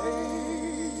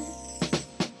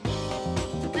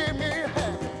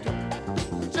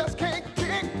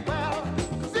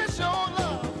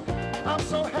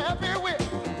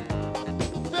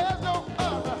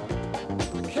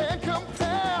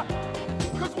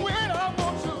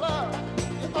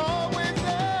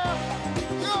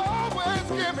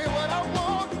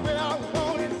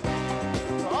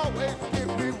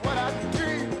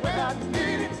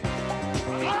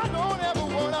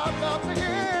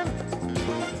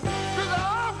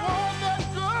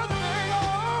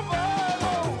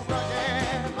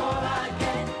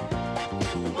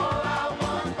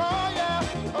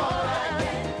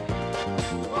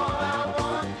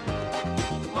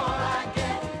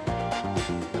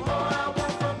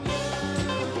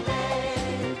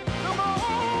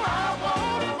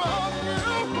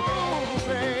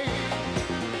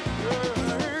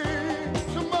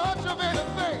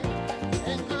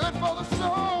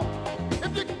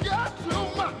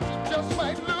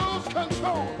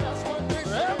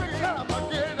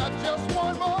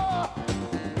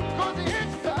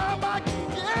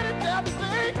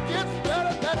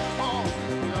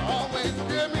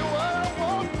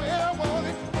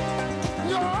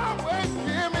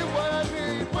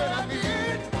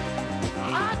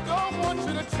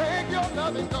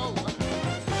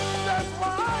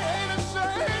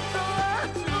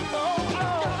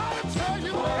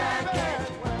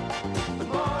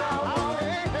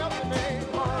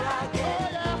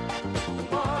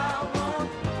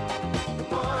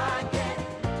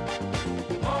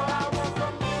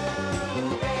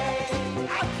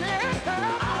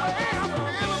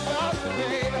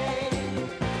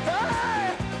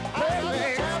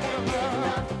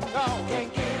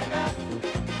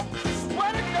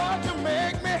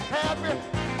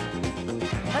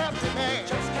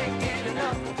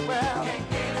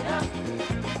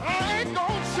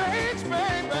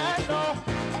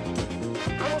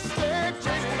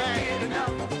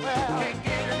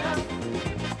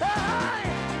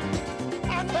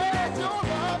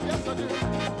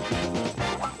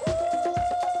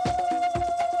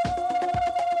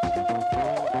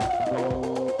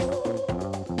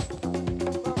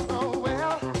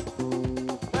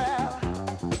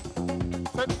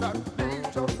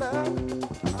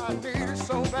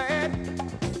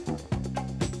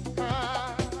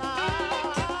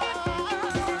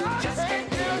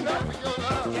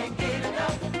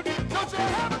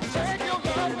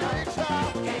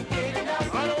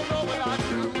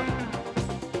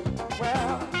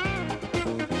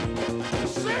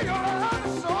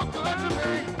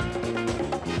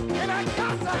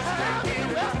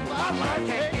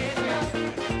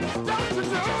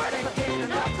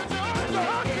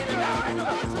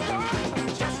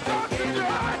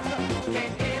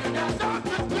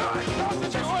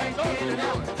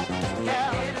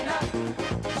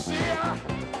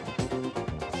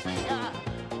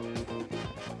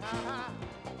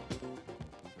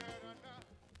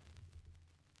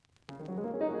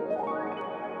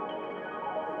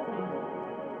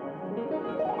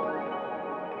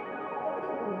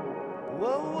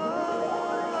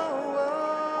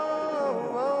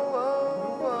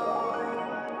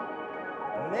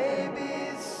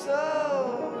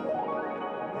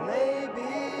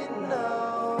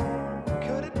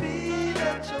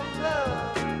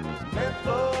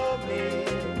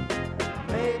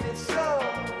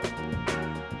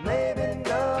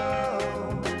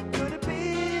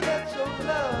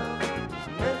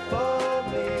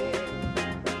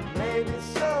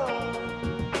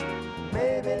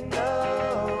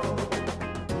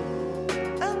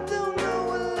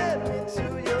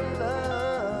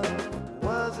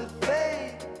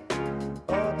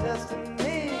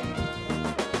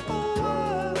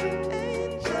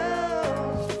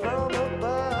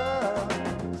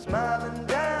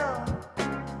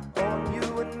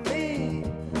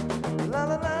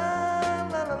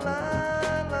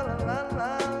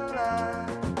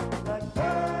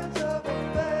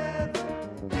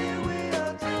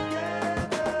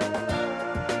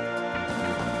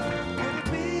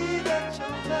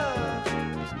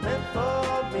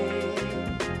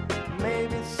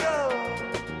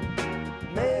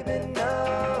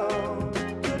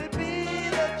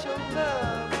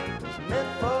 love is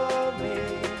meant for me.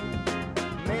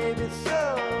 Maybe so,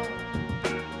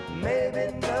 maybe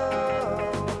no.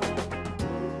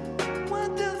 Why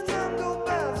does time go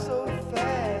by so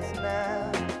fast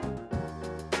now?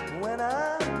 When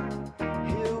I'm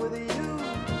here with you,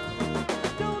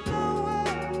 don't know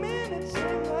how minutes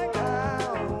seem like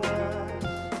hours.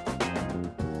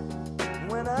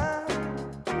 When I'm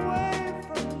away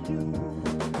from you,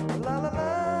 la la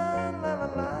la la la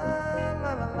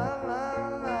la la la la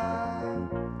la.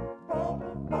 Boom,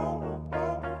 boom,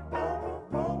 boom, boom,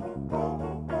 boom, boom,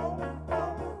 boom,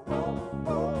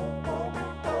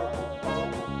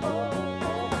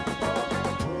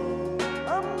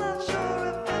 I'm not sure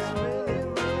if it's really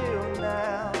real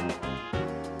now.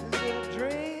 Is it a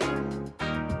dream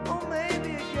or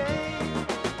maybe a game?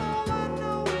 All I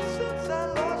know is since I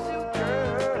lost you,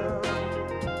 girl,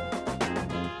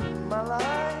 my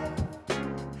life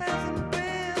hasn't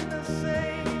been the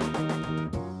same.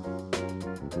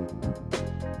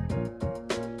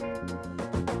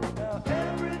 Now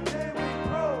every day we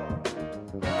grow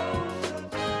closer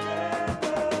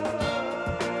together.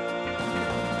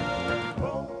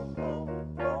 Boom, boom,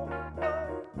 boom, boom,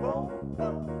 boom,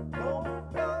 boom, boom,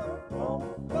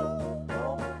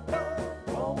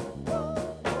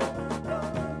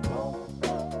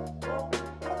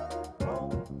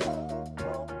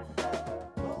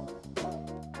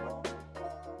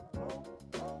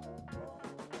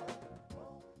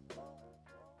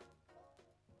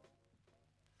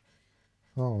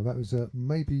 Oh, that was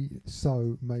Maybe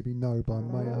So, Maybe No by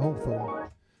Maya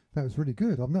Hawthorne. That was really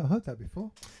good. I've not heard that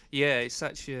before. Yeah, it's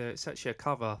actually a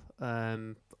cover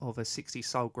of a 60s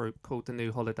soul group called the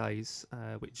New Holidays,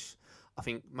 which I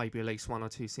think maybe released one or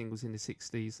two singles in the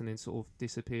 60s and then sort of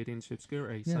disappeared into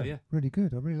obscurity. So yeah, really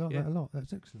good. I really like Yeah. that a lot.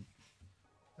 That's excellent.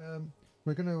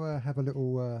 We're going to have a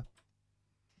little a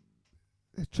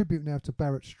tribute now to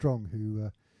Barrett Strong,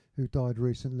 who died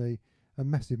recently. A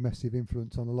massive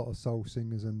influence on a lot of soul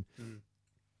singers, and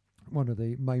one of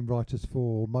the main writers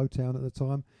for Motown at the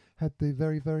time. Had the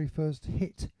very first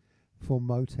hit for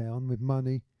Motown with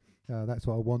Money. That's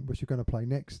What I Want, which you're going to play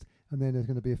next. And then there's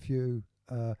going to be a few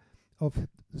of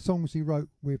the songs he wrote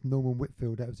with Norman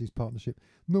Whitfield. That was his partnership.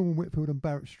 Norman Whitfield and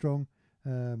Barrett Strong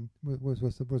was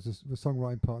a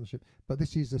songwriting partnership. But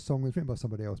this is a song that's written by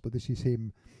somebody else. But this is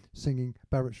him singing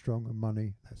Barrett Strong and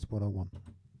Money. That's What I Want.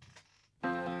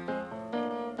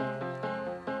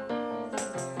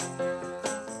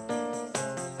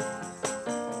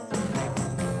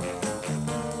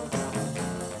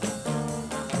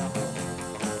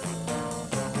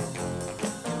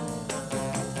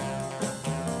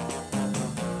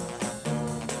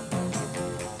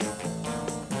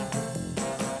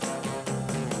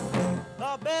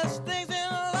 The best things in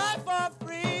life are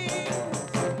free,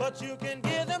 but you can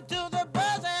give them to the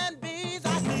birds and bees.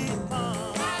 I need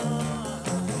fun.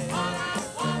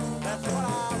 That's what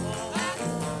I want.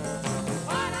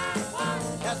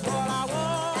 That's what I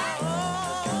want.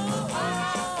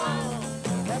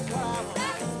 That's what I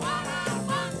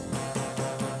want.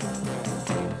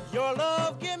 Your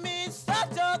love give me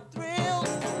such a thrill,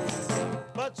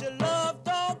 but your love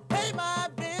don't pay my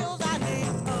bills. I need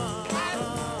fun.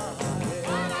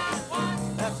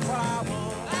 That's what I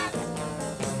want.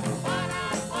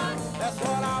 That's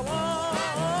what I want.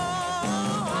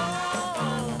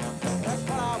 That's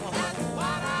what I want.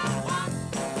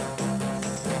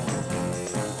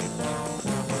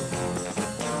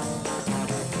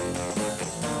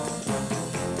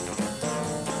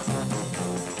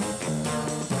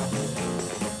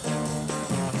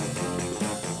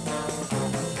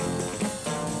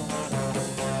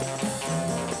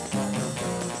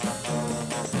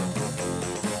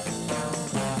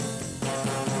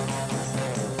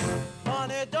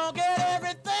 Money don't get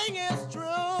everything, it's true.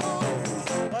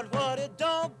 But what it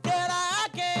don't get, I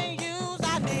can't use.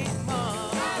 I need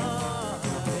money.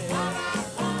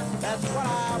 That's what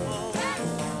I want.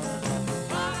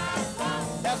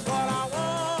 That's what I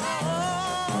want.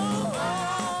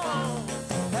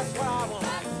 That's what I want.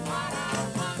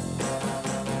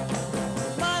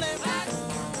 Money.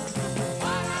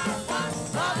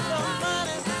 Lots of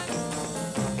money.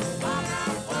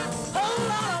 Whole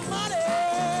lot of money.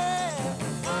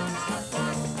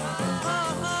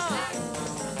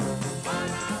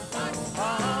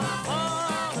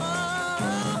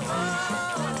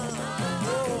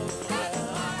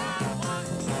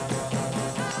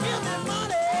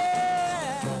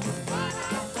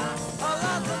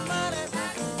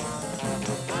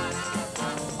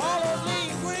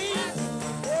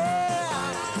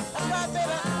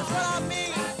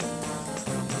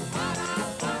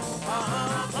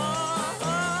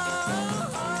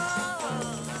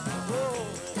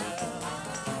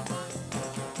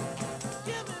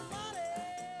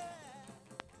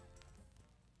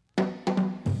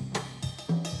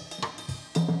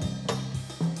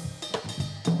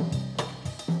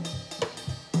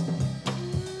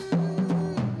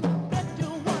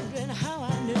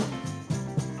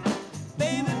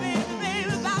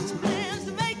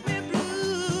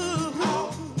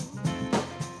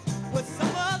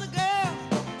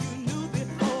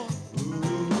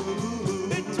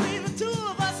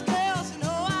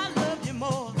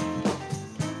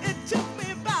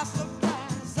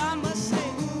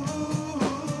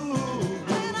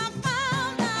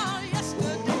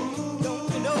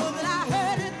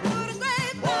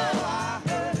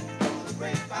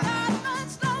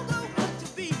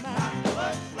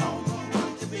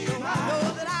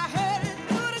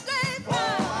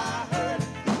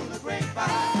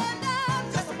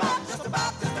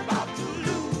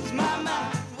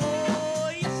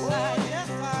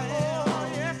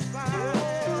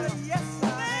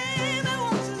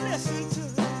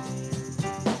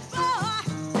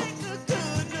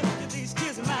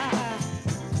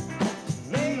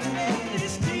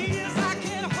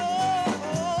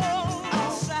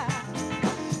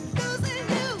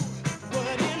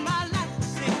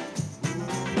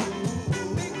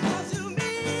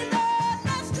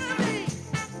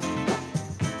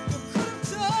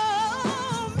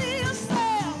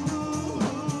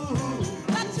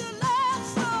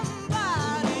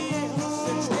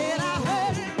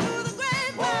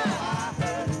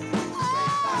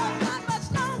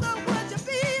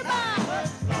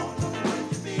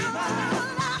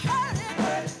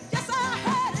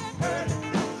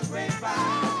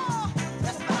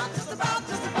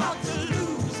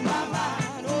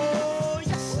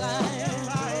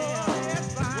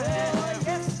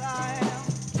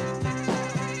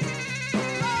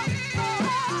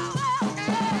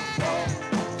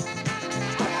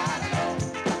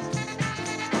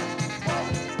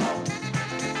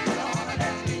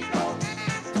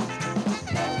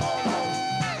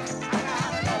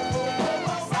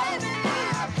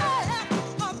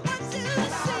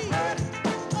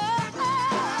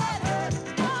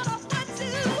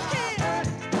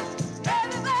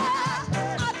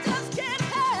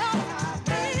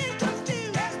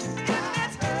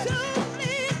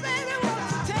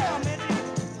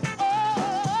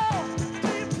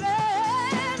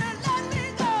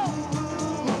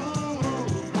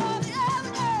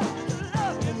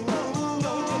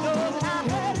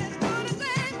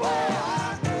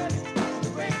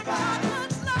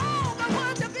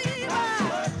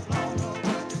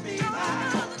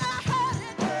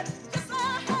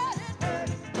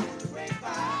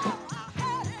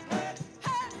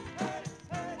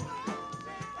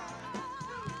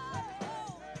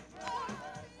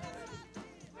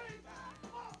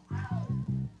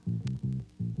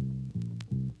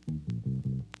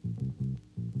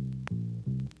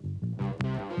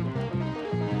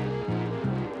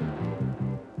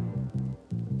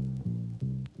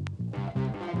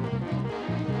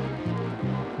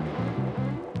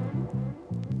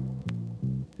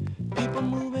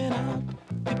 People moving out,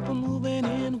 people moving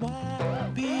in.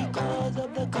 Why? Because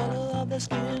of the color of their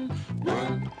skin.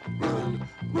 Run, run,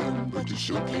 run, but you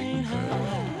sure can't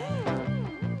hide.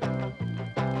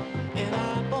 An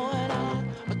eye for an eye,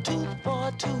 a tooth for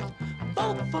a tooth.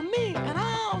 Vote for me and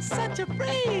I'll set you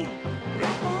free.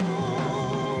 Rap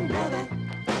on, brother,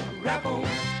 rap on.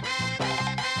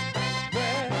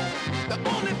 Well, the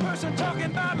only person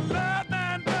talking about love,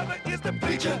 man, brother, is the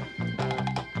preacher.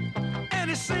 And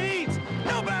it seems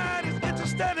nobody's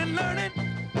interested in learning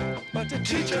but the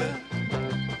teacher.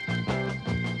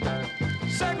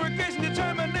 Segregation,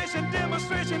 determination,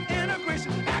 demonstration,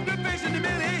 integration, aggravation,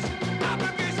 humiliation,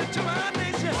 obligation to our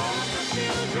nation.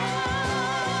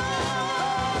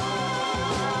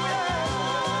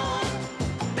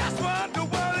 That's what the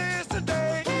world is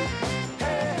today.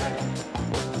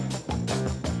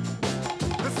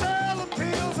 The sale of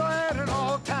pills are at an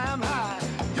all-time high.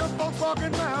 Your folks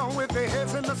walking around with their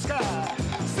heads in the sky.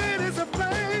 Cities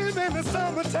aflame in the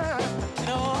summertime. And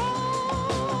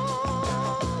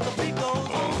the beat goes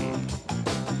on.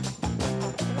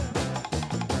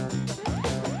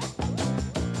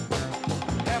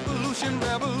 Evolution,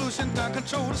 revolution, done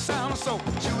control the sound of soul.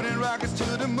 Shooting rockets to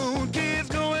the moon, kids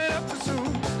growing up too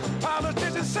soon.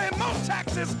 Politicians say more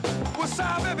taxes will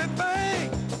solve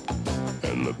everything.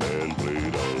 And the band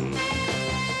played on.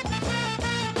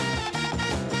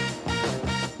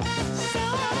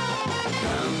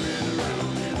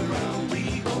 Round and around we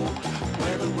go.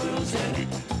 Where the world's headed,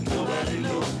 nobody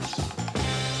knows.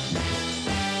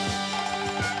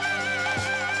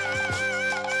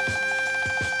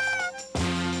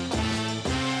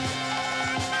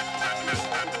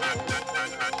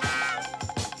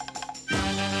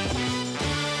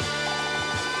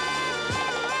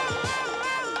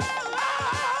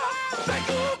 Say,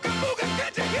 ooga booga,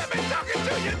 can't you hear me talking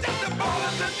to you? Just the ball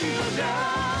of the future.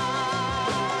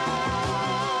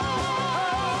 Oh,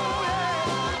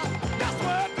 yeah. That's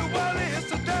what the world is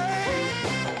today.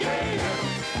 Yeah.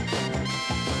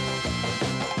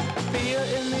 Fear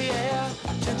in the air,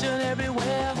 tension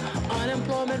everywhere.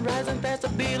 Unemployment rising fast, the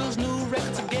Beatles' new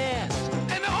records of gas.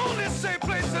 And the only safe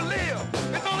place to live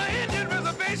is on an Indian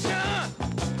reservation.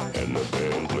 And the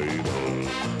band played on.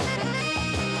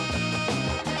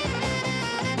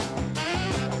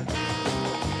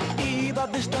 Eve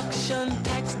of destruction,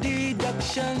 tax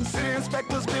deductions. City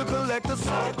inspectors, bill collectors,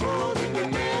 all clothing the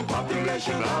man,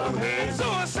 population out of hand.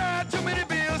 Suicide, too many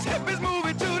bills, hippies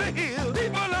moving to the hill.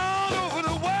 People all over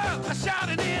the world are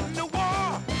shouting in the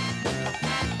war.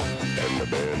 And the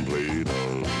band played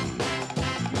on.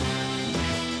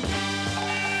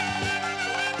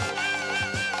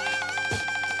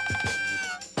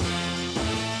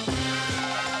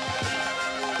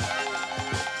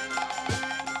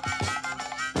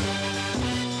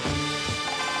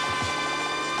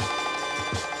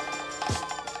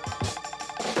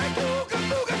 Hey, ooga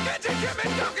booga, can't you hear me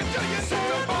talking to you? Set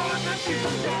the ball in the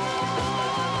future.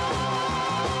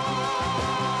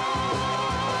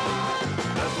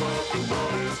 That's what the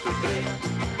world is today.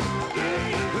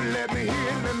 Yeah. Let me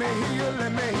hear, let me hear,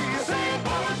 let me hear. Say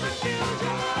ball in the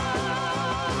future.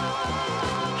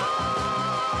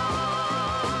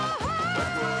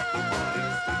 That's what the world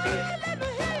is today. Let me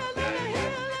hear, let me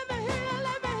hear, let me hear,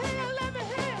 let me hear, let me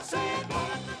hear. Say ball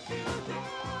in the future.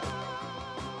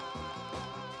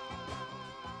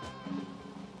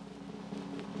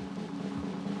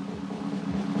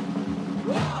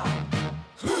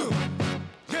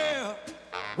 Yeah.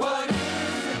 What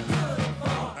is it good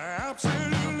for?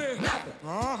 Absolutely nothing.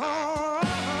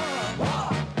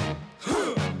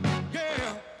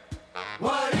 Yeah.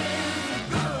 What is it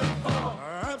good for?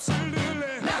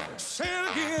 Absolutely nothing. Say it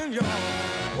again,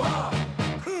 y'all.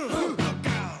 Look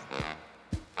out.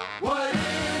 What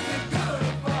is it good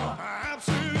for?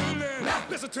 Absolutely nothing.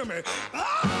 Listen to me. I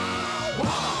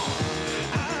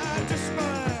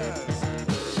despise.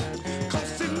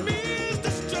 'Cause it means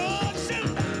destruction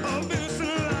of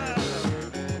innocent lives.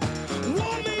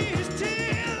 War means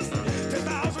tears to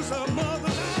thousands of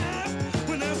mothers' eyes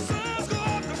when their sons go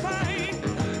off to fight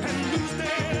and lose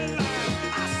their lives.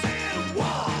 I said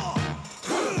war.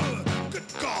 Good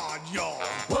God, y'all.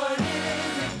 What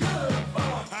is it good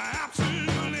for?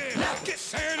 Absolutely. Get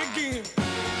say it again.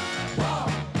 War.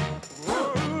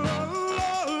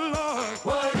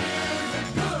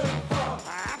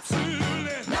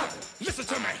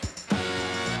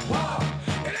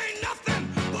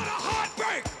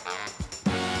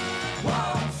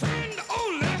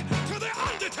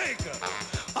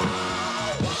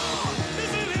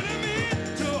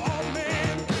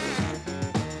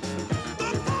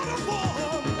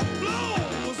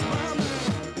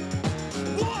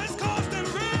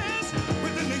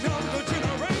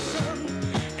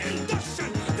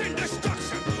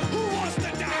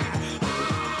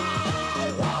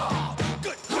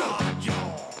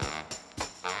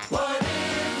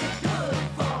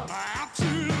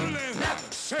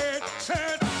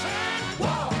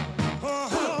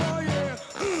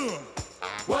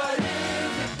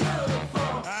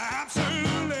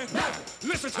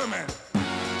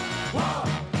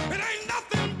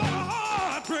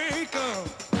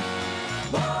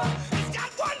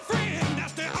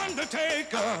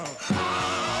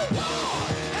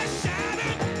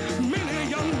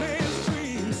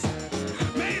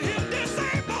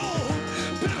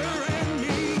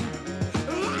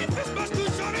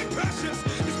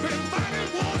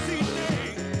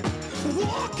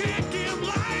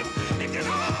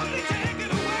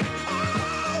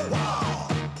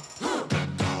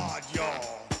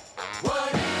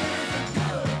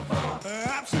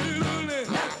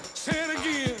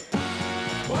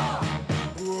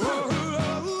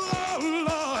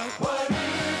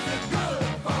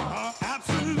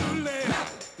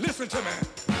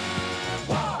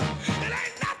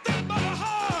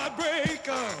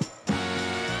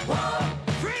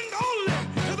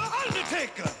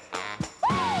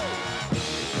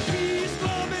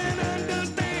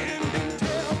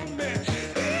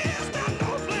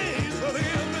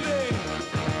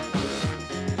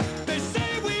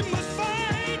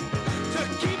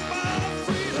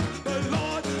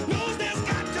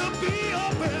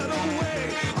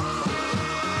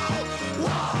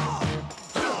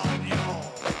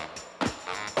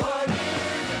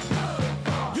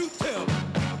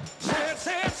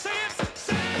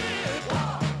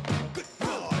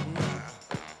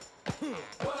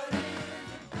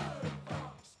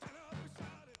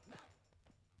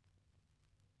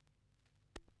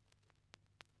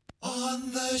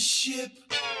 ship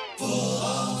full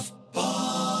of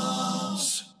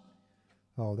bombs.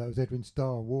 Oh, that was Edwin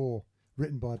Starr, War,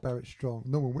 written by Barrett Strong,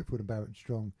 Norman Whitfield and Barrett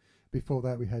Strong. Before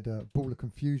that, we had Ball of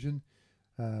Confusion,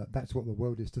 That's What the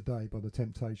World Is Today by The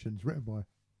Temptations, written by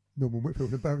Norman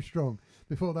Whitfield and Barrett Strong.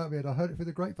 Before that, we had I Heard It Through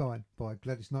the Grapevine by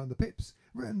Gladys Knight and the Pips,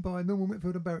 written by Norman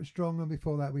Whitfield and Barrett Strong. And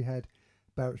before that, we had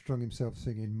Barrett Strong himself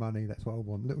singing Money, That's What I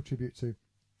Want. A little tribute to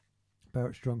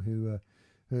Barrett Strong, who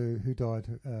died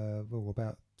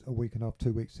about a week and a half,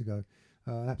 2 weeks ago.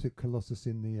 An absolute colossus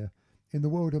in the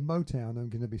world of Motown, and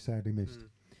going to be sadly missed.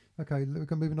 Okay, we're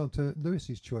moving on to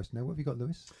Lewis's choice now. What have you got,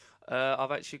 Lewis?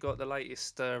 I've actually got the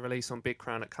latest release on Big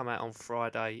Crown that come out on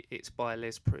Friday. It's by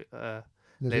Les Imprime?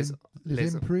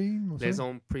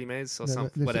 Imprimes or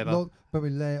something, whatever.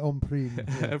 Probably Les Imprime.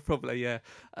 Yeah. Probably, yeah.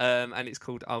 And it's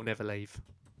called I'll Never Leave.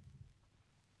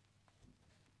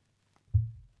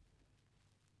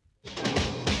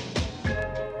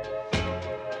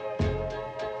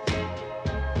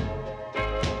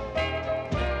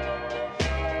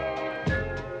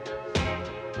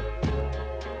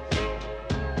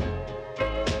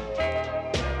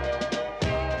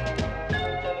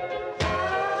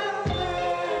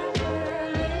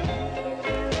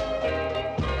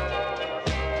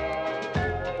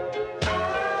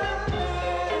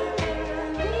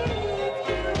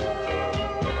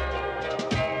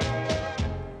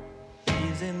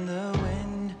 Leaves in the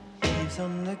wind, leaves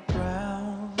on the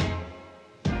ground.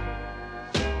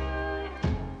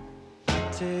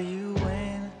 I'll tell you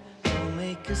when, don't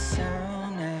make a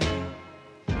sound now.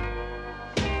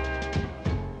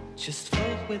 Just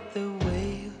float with the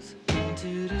waves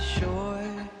into the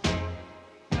shore.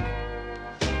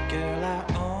 Girl, I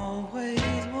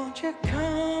always want you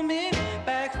coming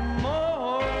back for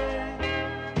more.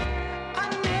 I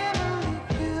never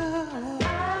leave you.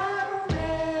 I'll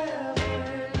never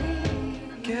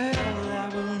leave. Girl, I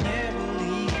will never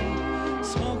leave you.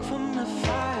 Smoke from the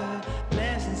fire,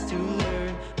 lessons to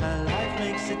learn. My life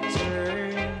makes a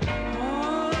turn.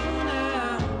 Oh,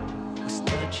 now was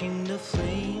touching the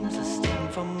flames, a sting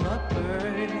from a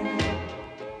bird.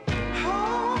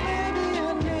 Oh, baby,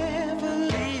 I'll never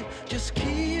leave. Just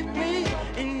keep me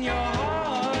in your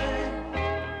heart.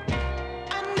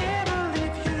 I never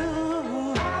leave you.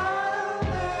 I'll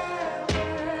never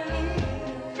leave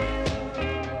you.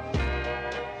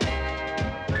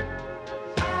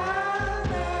 I'll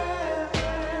never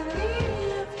leave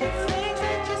you. The things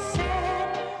that you said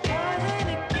wasn't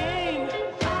a game.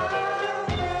 I'll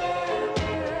never leave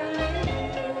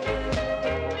you.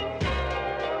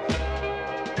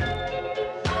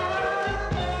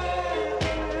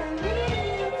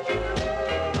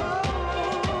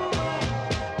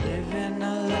 Living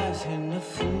our lives in a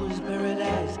fool's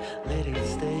paradise, let it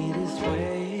stay this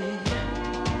way.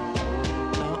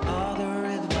 No other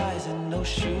advice and no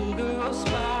sugar or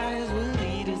spice will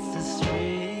lead us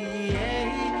astray.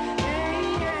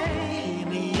 Hear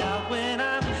me out when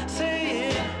I'm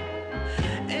saying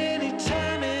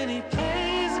anytime, any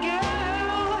place,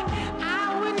 girl,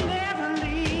 I would never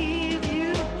leave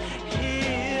you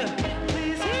here.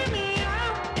 Please hear me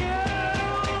out,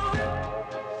 girl.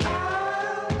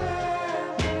 I'll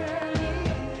never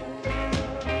leave you.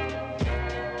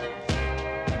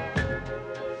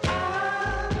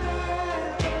 I'll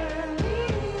never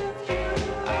leave you.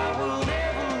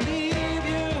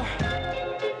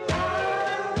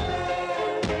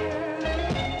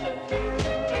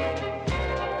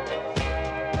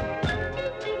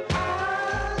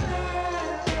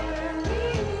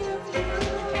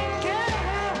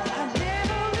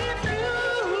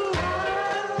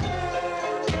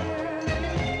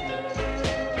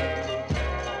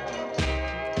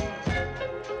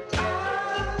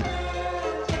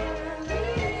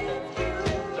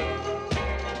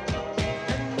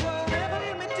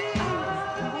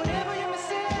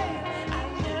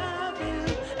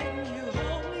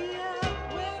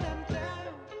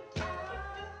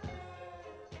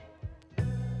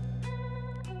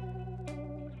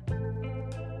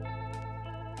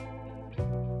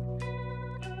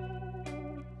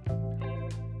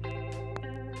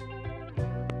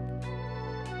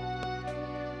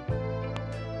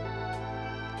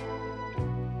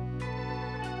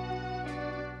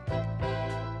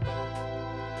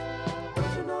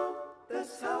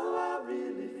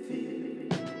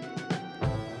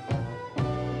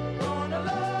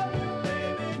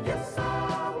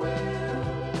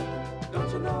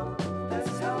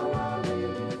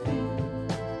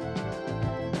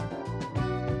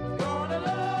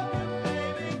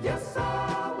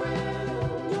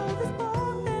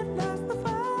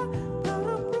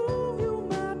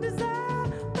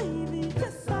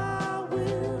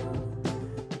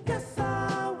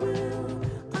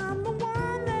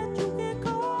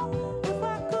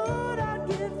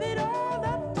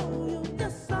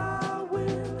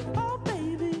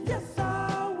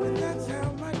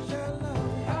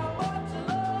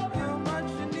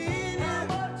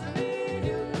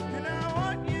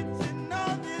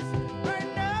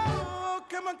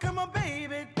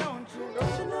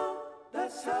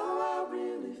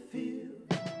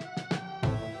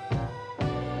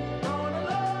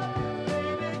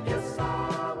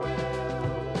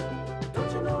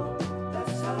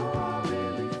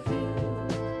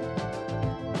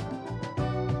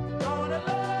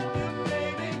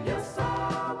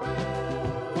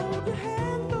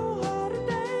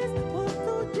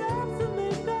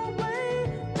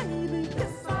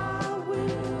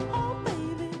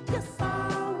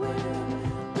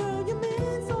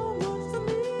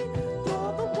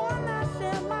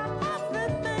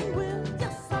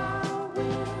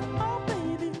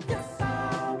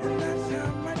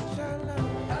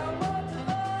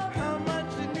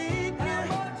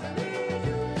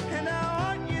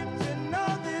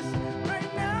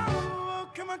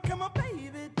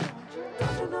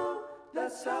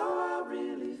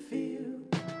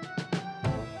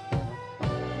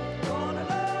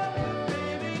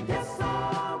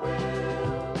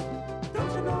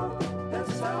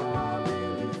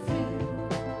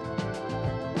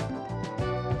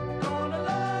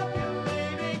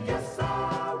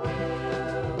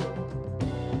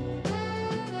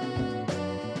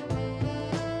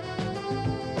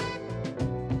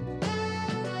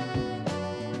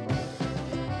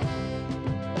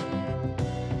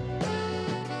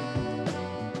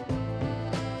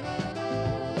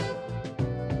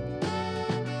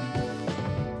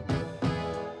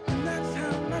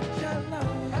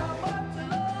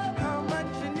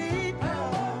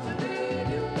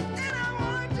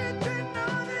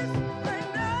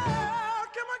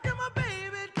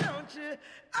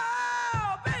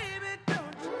 Oh, baby,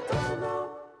 don't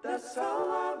know that's how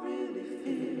I really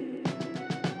feel.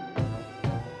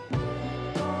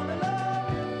 Gonna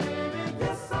love you, baby,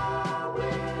 yes I will.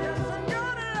 Yes, I'm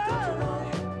gonna love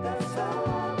you. That's how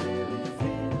I really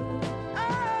feel.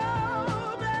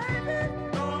 Oh, baby,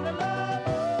 gonna love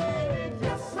you,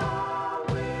 yes I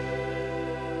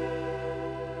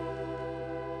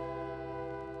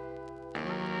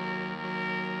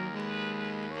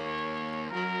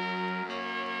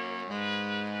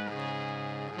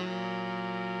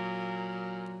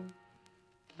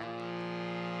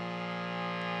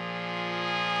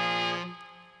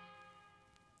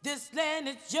This land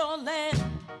is your land.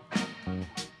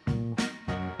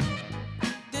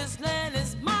 This land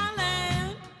is my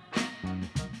land.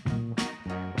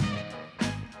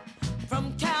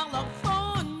 From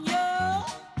California,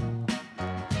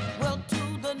 well,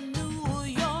 to the New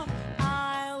York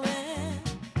Island.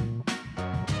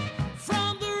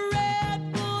 From the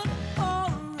Redwood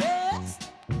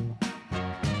Forest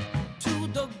to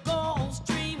the Gulf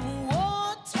Stream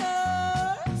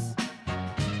waters.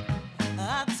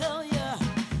 I tell you,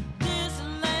 this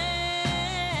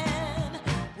land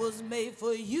was made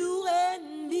for you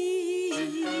and me.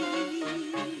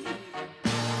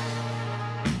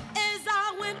 As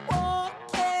I went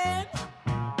walking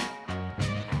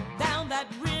down that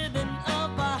ribbon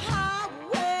of a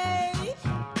highway,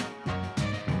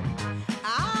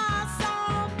 I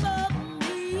saw above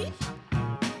me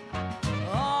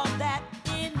all that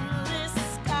endless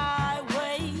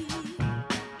skyway.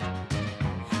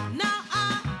 Now I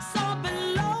saw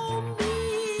below me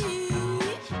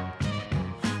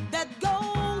that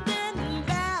golden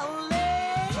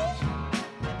valley,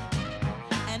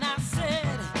 and I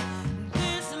said,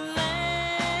 this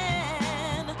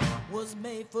land was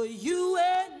made for you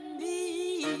and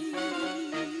me.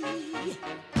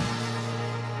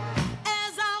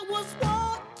 As I was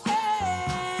walking,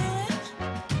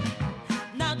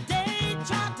 now they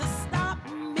tried to stop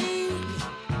me.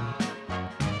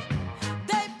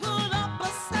 They put up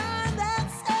a sign that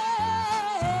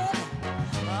said,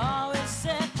 oh, it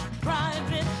said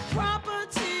private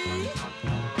property.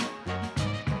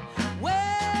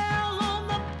 Well, on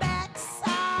the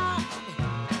backside,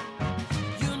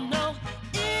 you know,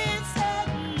 it said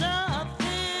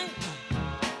nothing.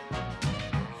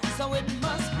 So it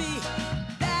must be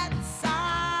that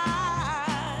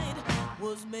side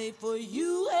was made for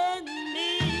you and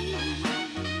me.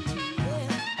 Yeah.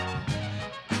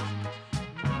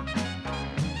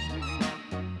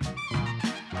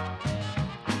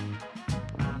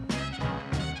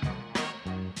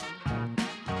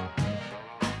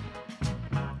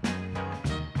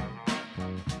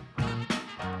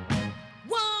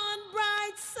 One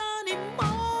bright sunny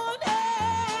morning,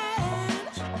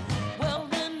 well,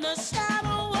 in the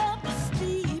shadow of the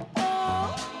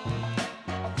steeple,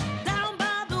 down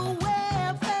by the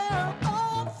welfare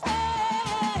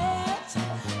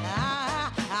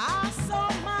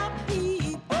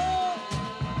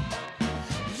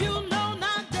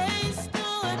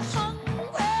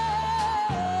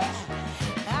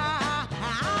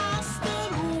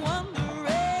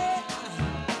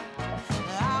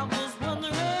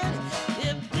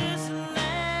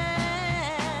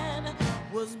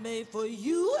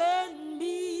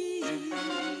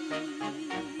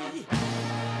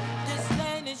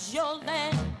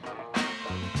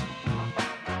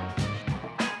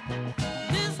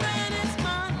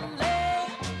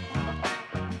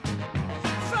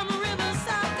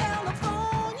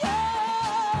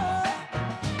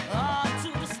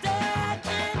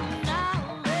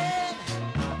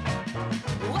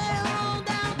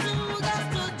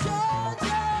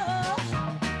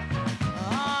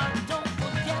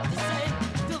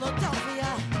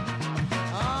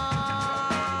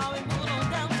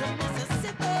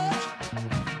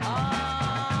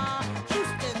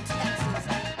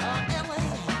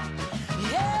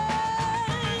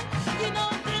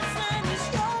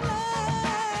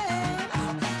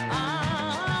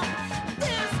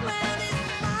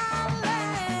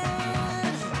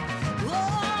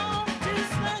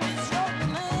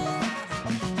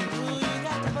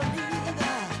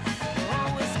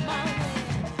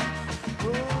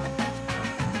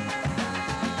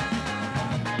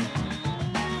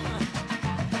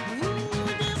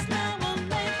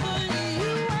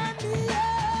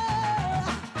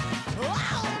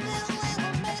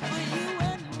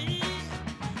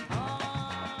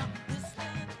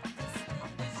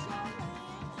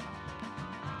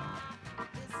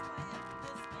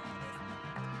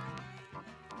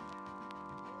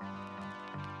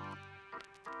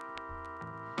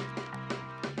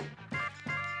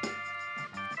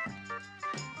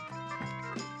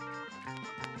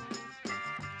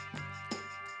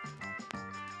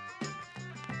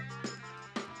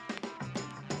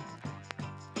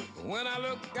When I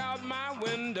look out my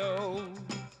window,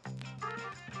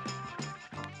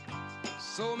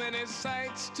 so many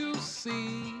sights to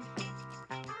see.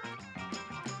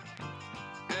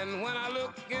 And when I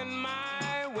look in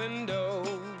my window,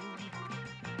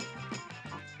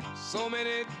 so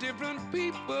many different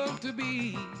people to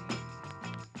be,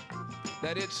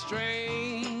 that it's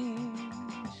strange,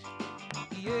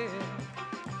 yeah,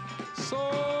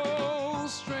 so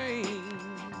strange.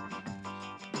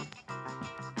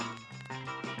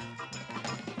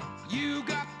 You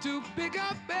got to pick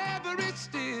up every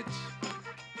stitch,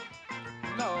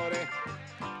 Lordy.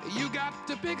 You got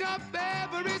to pick up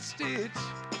every stitch.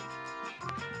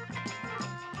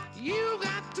 You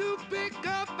got to pick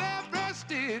up every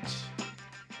stitch.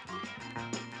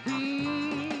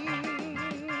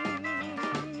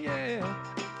 Yeah.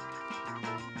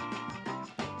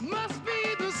 Must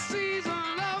be the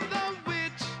season of the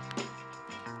witch.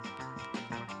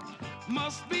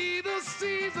 Must be the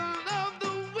season of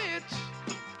the witch.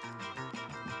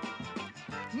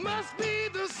 Must be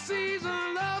the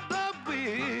season of the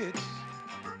witch.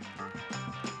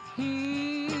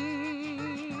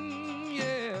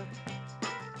 Yeah.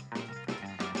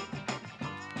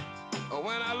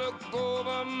 When I look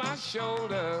over my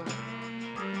shoulder,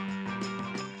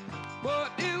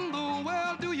 what in the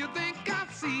world do you think I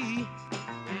see?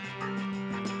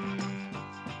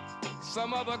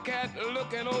 Some other cat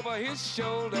looking over his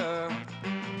shoulder,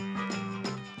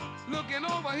 looking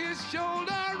over his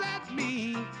shoulder at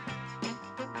me.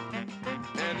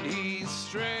 And he's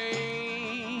strange,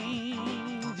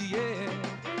 yeah,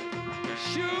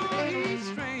 sure he's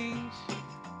strange.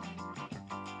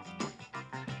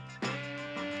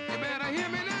 You better hear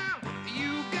me now.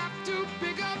 You got to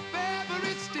pick up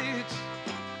every stitch.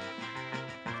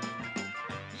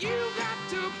 You got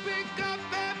to pick up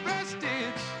every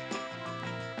stitch.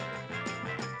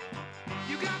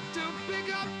 You got to pick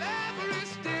up every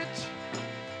stitch.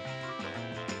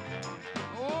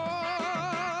 Oh,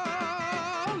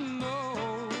 no,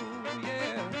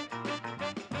 yeah.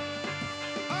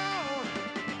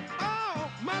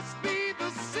 Oh, must be the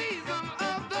season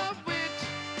of the witch.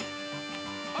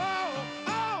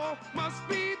 Oh, must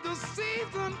be the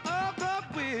season of the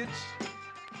witch.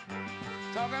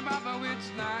 Talking about the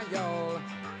witch now, y'all.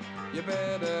 You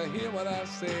better hear what I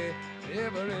say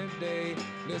every day.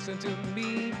 Listen to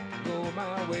me, go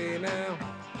my way now.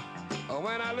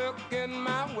 When I look in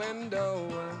my window,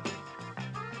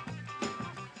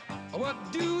 what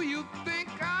do you think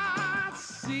I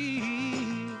see?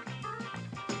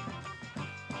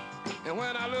 And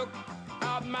when I look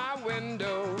out my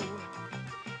window,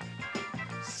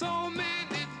 so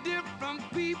many different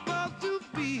people to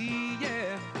be,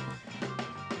 yeah.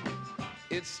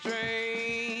 It's strange,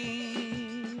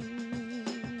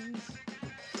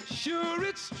 sure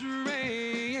it's strange.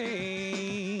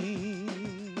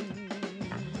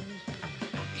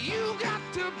 You got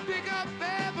to pick up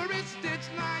every stitch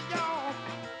now, y'all.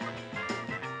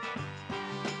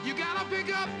 You gotta pick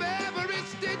up every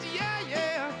stitch, yeah,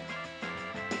 yeah.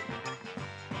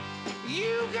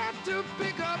 You got to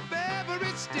pick up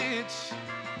every stitch.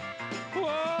 Whoa,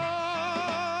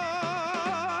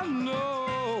 no.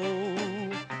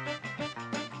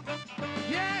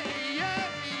 Yeah, yeah,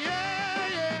 yeah,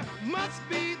 yeah. Must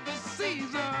be the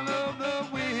season of the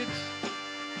witch.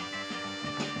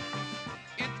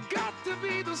 It's got to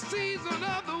be the season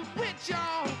of the witch,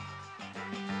 y'all.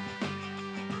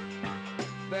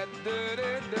 That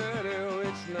dirty, dirty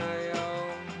witch now,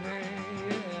 y'all. Hey,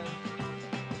 yeah.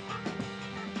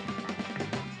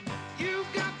 You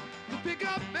got to pick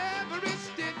up every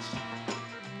stitch.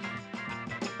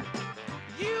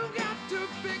 You got to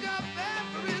pick up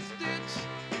every stitch.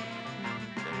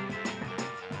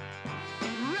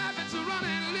 Rabbits are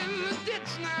running in the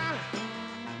ditch now.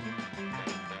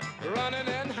 Running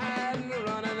and hiding,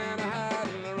 running and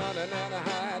hiding, running and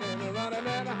hiding, running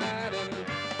and hiding.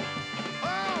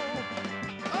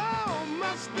 Oh,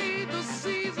 must be the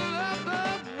season of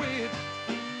the witch.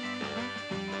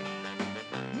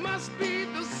 Must be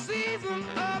the season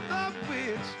of the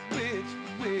witch, witch,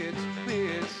 witch,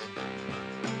 witch.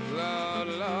 Lord,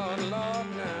 Lord, Lord,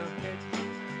 now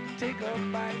take a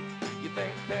bite. You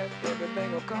think that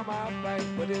everything will come out right,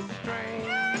 but it's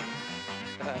strange.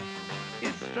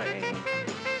 It's strange.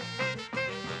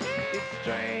 It's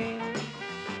strange.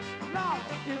 Lord,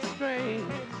 it's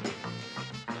strange.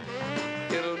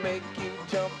 It'll make you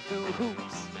jump through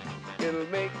hoops. It'll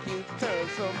make you turn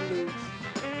some loose.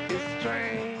 It's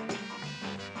strange.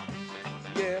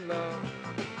 Yeah, Lord.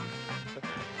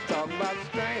 Talk about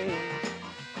strange.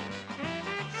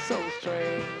 So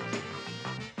strange.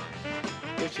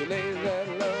 If she lays that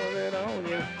loving on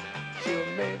you, she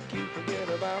She'll make you forget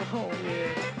about home,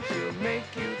 yeah. She'll make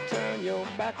you turn your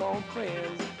back on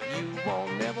friends. You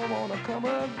won't never wanna come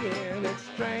again. It's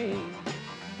strange.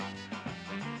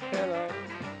 Hello.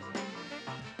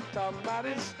 Talking about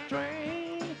it's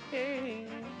strange.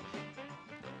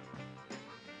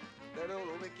 That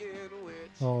old wicked witch.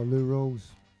 Oh, Lou Rawls,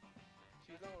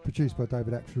 She's always produced by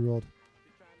David Axelrod.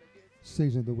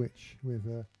 Season of the Witch with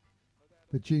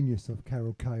the genius of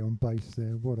Carol Kay on bass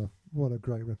there. What a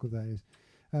great record that is.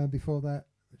 Before that,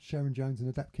 Sharon Jones and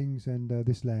the Dap Kings and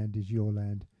This Land Is Your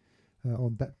Land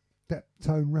on Dap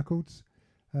Tone Records.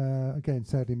 Again,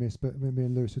 sadly missed, but when me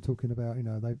and Lewis were talking about, you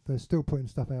know, they're still putting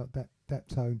stuff out, Dap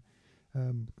Tone.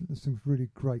 There's some really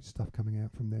great stuff coming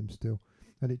out from them still.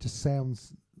 And it just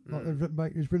sounds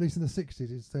like it was released in the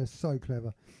 60s. They're so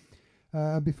clever.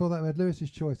 And before that, we had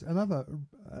Lewis's Choice, another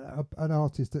an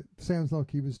artist that sounds like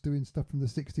he was doing stuff from the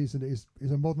 60s and is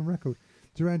a modern record.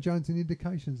 Duran Jones and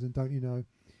Indications and Don't You Know.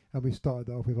 And we started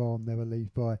off with I'll Never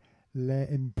Leave by Le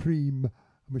Imprime,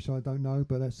 which I don't know,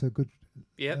 but that's a good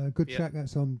track.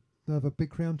 That's on another Big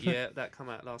Crown track. Yeah, that come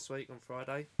out last week on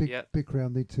Friday. Big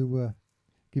Crown need to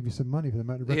give you some money for the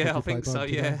amount of records Yeah, I you played think by so, them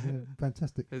today. yeah.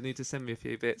 Fantastic. They need to send me a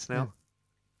few bits now.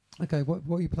 Okay, what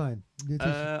are you playing?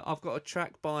 I've got a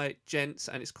track by Gents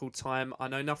and it's called Time. I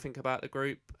know nothing about the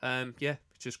group. It's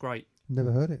just great.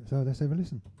 Never heard it, so let's have a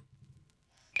listen.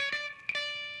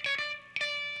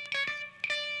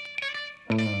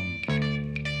 The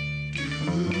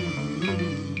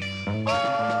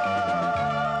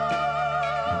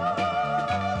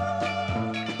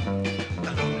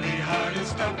lonely heart is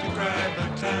stopped to cry,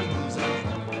 but time moves on.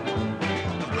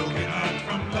 A broken heart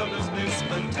from lovelessness,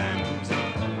 but time moves on.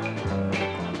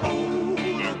 Oh,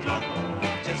 the clock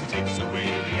just takes away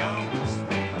the hours.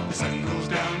 The sun goes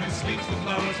down and sleeps the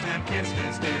flowers. Time can't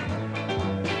stand still.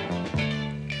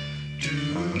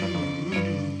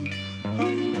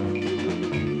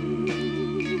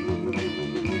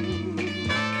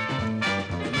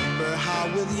 Remember how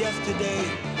with yesterday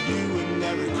you would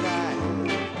never cry.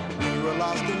 We were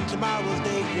lost in tomorrow's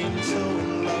daydream, so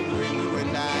in love were you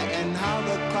and I. And how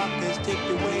the clock has ticked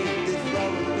away this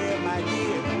love affair, my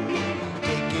dear,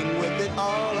 taking with it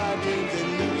all our dreams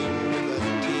and leaving with us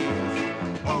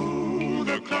tears. Oh,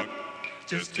 the clock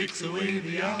just ticks away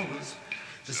the hours.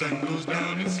 The sun goes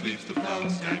down and sleeps the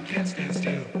flowers. Time can't stand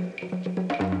still.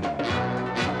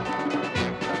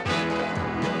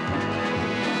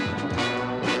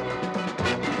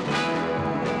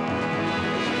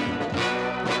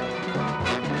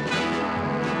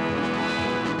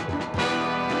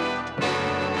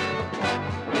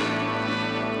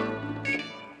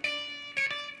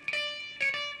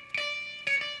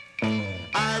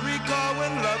 I recall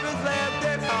when lovers laughed,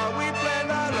 that's how we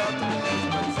planned our love.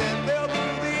 But then they'll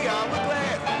through the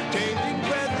hourglass, changing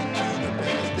present to the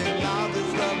past. And now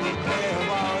this lovely pair of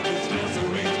ours is just a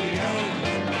way behind.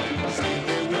 See,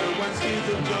 there were once tears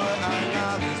of joy, and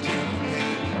now there's tears of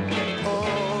pain. Oh,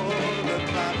 the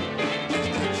clock just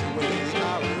takes away the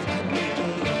hours that we do.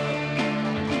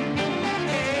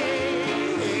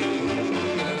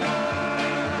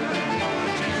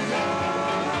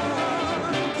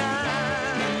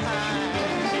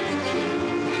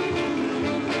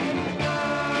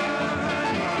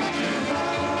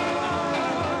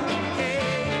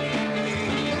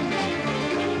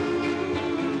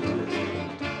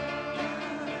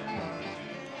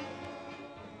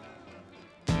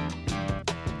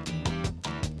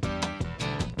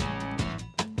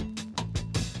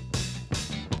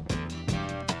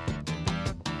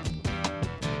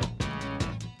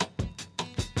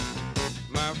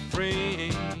 My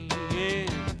friends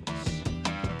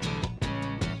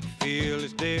feel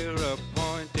it's their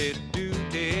appointed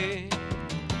duty.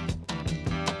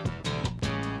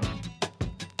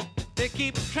 They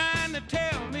keep trying to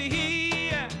tell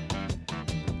me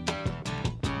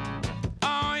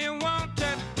all you want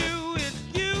to do is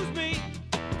use me.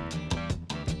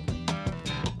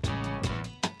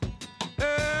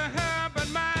 But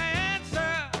my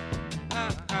answer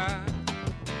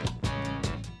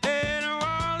ain't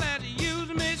all that use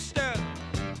me stuff.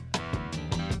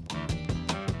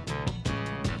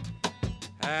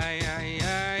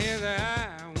 Yes,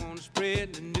 I want to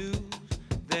spread the news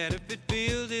that if it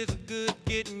feels it's good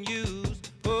getting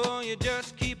used, oh, you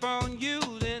just keep on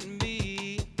using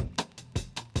me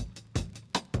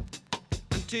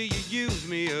until you use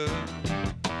me up.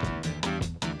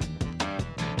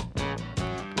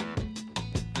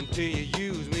 Until you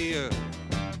use me up.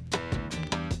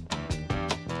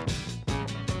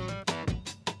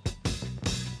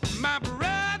 My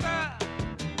brother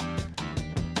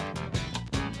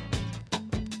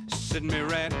sit me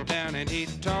right down and he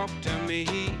talked to me.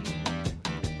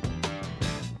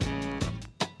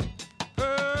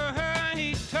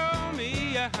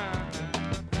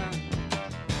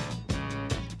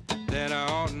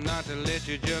 let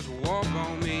you just walk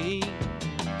on me.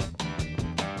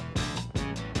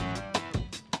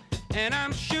 And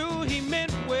I'm sure he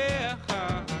meant well.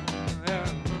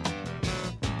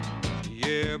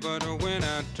 Yeah, but when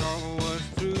our talk was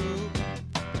through,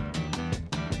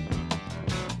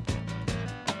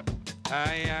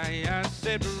 I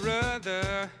said,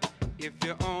 brother, if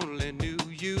you only knew,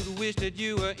 you'd wish that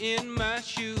you were in my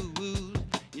shoes.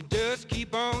 You just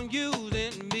keep on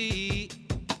using me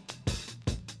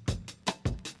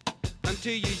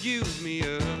until you use me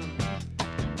up.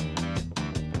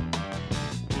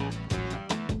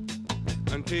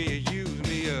 Until you use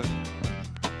me up.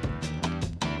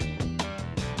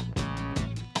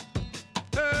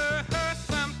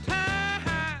 Sometimes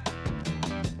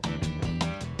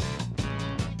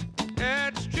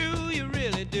that's true, you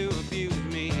really do abuse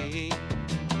me.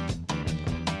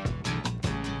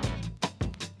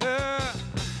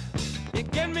 You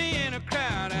get me in a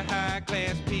crowd of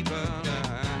high-class people,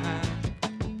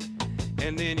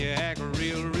 and then you act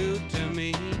real rude to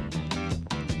me.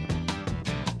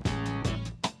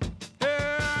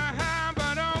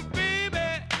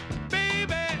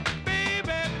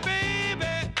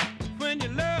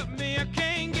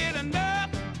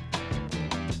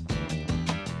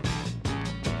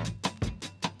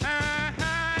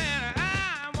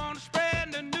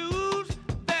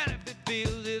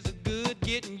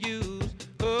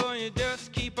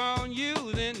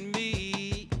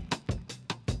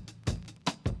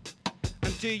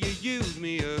 Until you use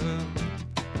me up.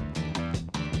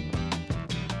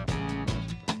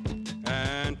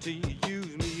 Until you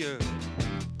use me up.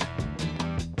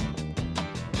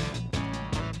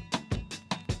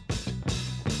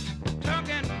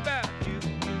 Talking about you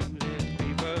using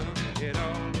people, it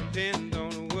all depends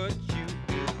on what you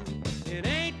do. It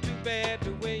ain't too bad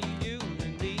the way you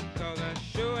using me, 'cause I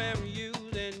sure am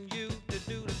using you to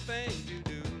do the things you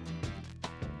do.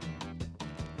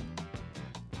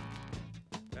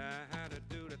 How to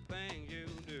do the thing you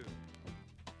do.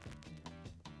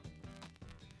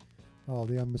 Oh,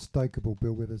 the unmistakable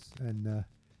Bill Withers and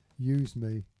Use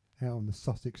Me out on the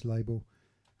Sussex label.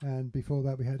 And before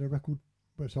that we had a record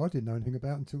which I didn't know anything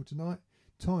about until tonight,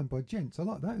 Time by Gents. I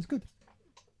like that, it's good.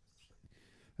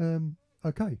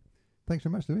 Okay, thanks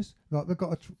very much, Lewis. Right, we've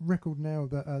got a record now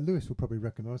that Lewis will probably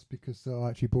recognise because I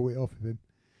actually bought it off of him.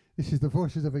 This is the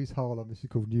Voices of East Harlem. This is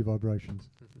called New Vibrations.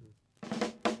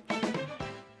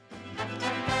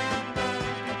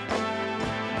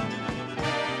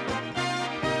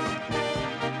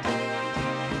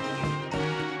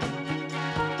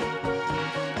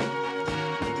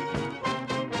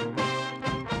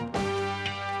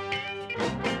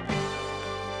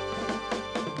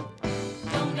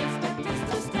 Don't expect us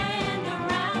to stand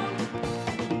around.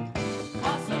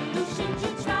 All solutions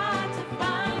you try to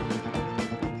find.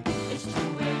 It's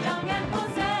true we're young and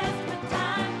possessed with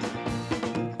time.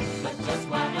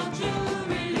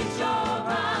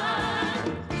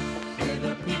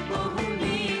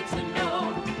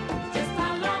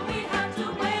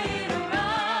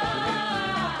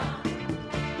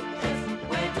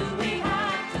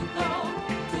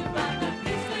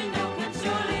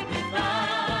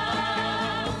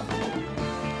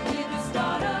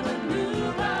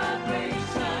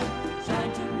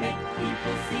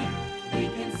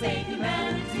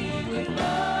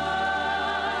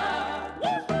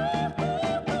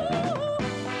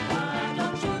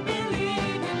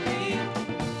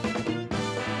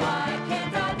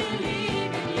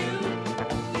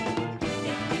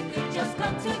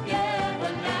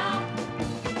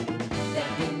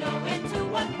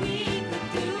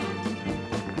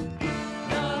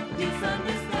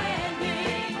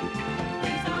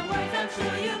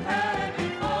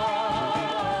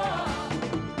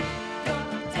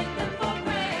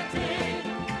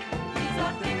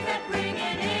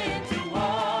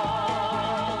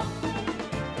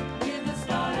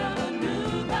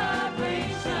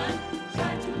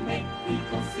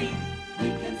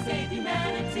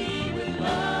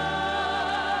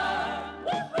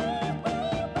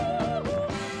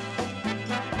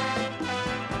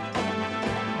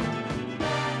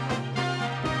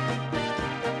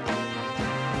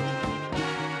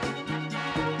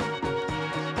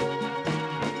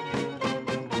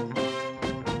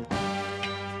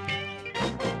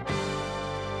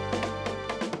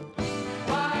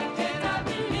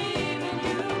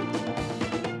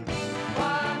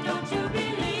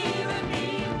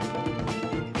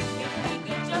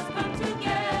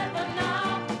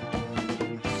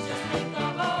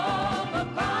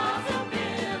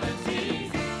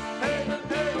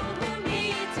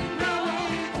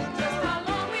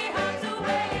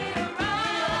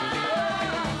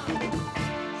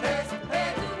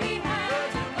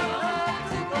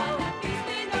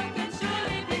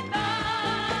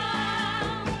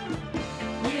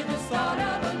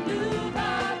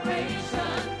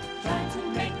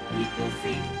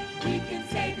 We can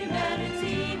save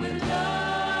humanity with love.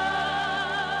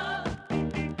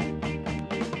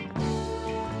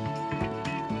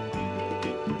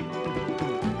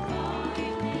 All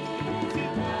you need is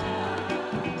love.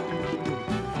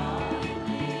 All you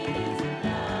need is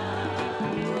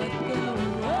love. What the world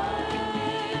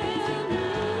needs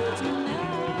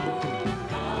tonight.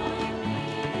 All you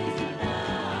need is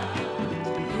love.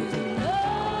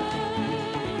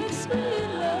 Sweet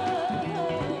love.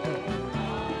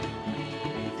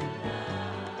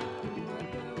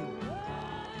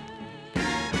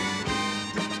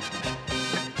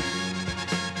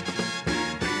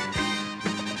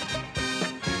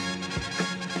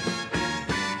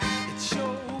 It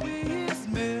sure is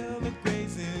smell of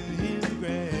grazing in the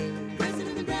grass. Grazing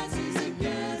in the grass is a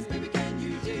gas, baby, can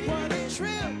you dig? What a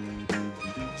trip!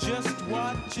 Just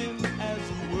watching as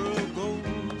the world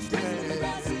goes Grazing in the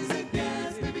past. grass is a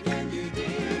gas, baby, can you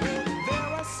dig? There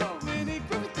are so many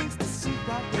great things to see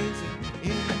by grazing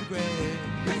in the grass.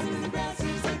 Grazing in the grass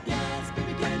is a gas,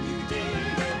 baby, can you dig?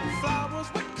 Flowers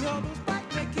with colors bright,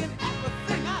 making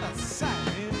everything out of sight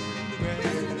in the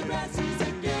Grazing in the grass. grass is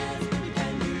a gas, baby,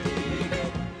 can you dig?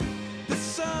 The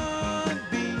sun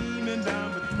beaming down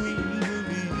between the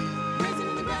leaves, Grazing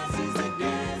in the grass is a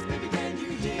gas, baby, can you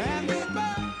dig? and the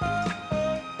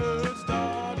birds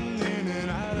darting in and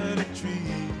out of the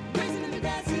trees. Grazing in the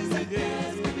grass is a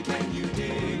gas, baby, can you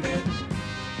dig?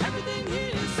 Everything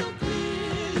here is so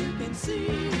clear, you can see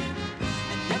it.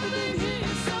 And everything here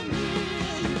is so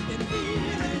near, you can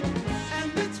feel it.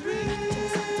 And it's real,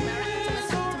 so real,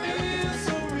 so real,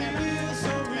 so real,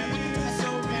 so real,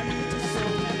 so real, so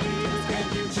real. Can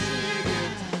you dig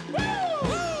it?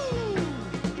 Woo!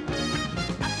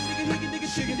 I can dig it,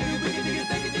 shake it, dig it, dig it, dig it,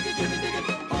 dig it, dig it, dig it.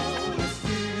 Oh, let's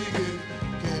dig it.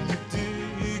 Can you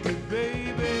dig it,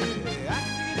 baby? I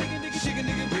can dig it, shake it,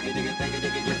 dig it, dig it, dig it, dig it,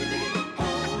 dig it, dig it, dig it.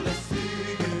 Oh, let's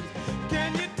dig it.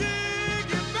 Can you dig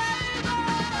it,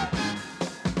 baby?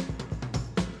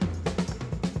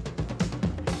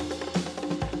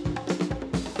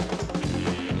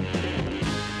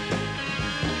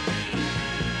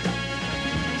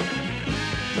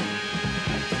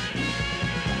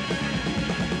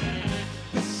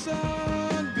 The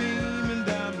sun beaming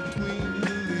down between the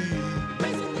leaves,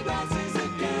 Grazing in the grass is a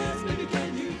gas, baby,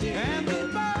 can you dig? and the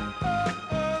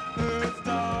birds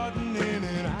darting in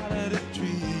and out of the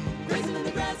trees. Grazing in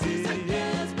the grass is a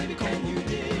gas, baby, can you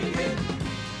dig it?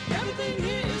 Everything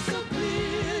here is so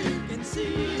clear, you can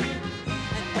see it.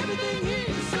 And everything here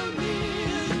is so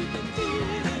near, you can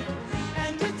feel it.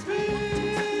 And it's real,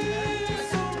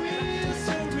 so real,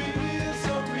 so real,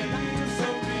 so real, so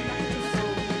real, so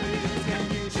real. Can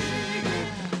you dig it?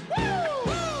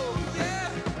 Woo! Yeah!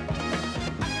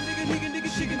 I can dig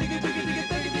it, shake it, dig it, dig it, dig it,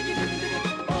 dig it, dig it, dig it, dig it.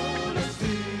 Oh, let's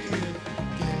dig it.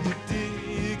 Can you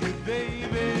dig it,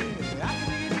 baby? I can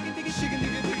dig it, shake it,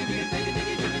 dig it, dig it, dig it, dig it, dig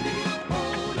it, dig it, dig it.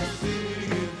 Oh, let's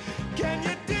dig it. Can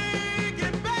you dig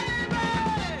it, baby?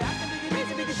 I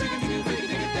can dig it, shake it, dig it, dig it,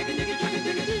 dig it, dig it, dig it, dig it,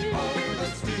 dig it, dig it. Oh,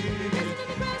 let's dig it. Grazing in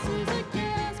the grass is a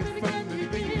gas, baby, can you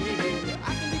dig it?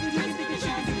 I can dig it,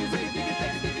 shake it, dig it, dig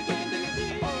it, dig it, dig it, dig it, dig it,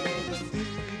 dig it. Oh, let's dig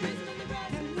it. Grazing in the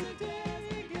grass is a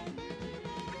gas,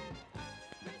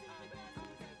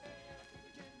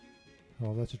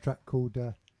 Oh, that's a track called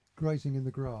Grazing in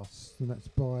the Grass, and that's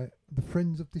by the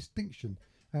Friends of Distinction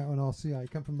out on RCA.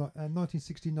 It came from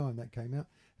 1969, that came out.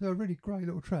 It's a really great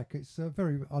little track. It's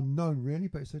very unknown, really,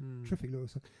 but it's a terrific little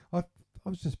song. I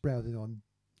was just browsing on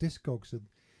Discogs, and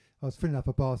I was filling up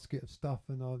a basket of stuff,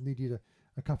 and I needed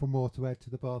a couple more to add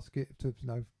to the basket to,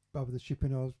 over the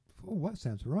shipping. I was, oh, that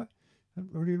sounds all right. I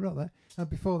really like that. And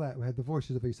before that, we had the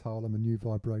Voices of East Harlem and New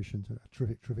Vibrations, a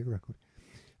terrific record.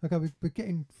 Okay, we're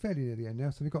getting fairly near the end now,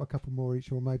 so we've got a couple more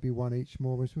each, or maybe one each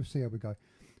more. We'll see how we go.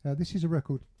 This is a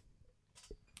record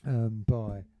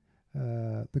by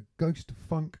the Ghost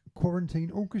Funk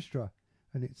Quarantine Orchestra,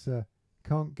 and it's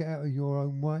Can't Get Out of Your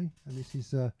Own Way, and this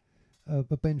is a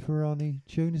Ben Ferrani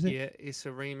tune, is it? Yeah, it's a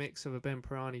remix of a Ben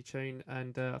Pirani tune,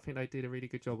 and I think they did a really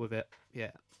good job with it. Yeah.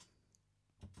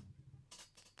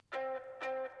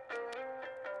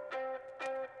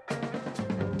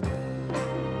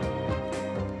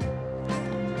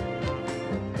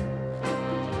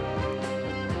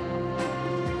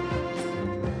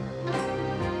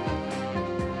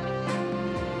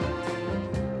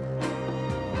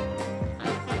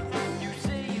 You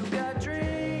say you got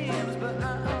dreams, but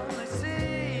I only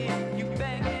see you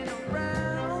banging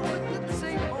around with the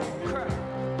same old crowd.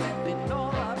 And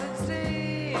all I've been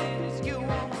seeing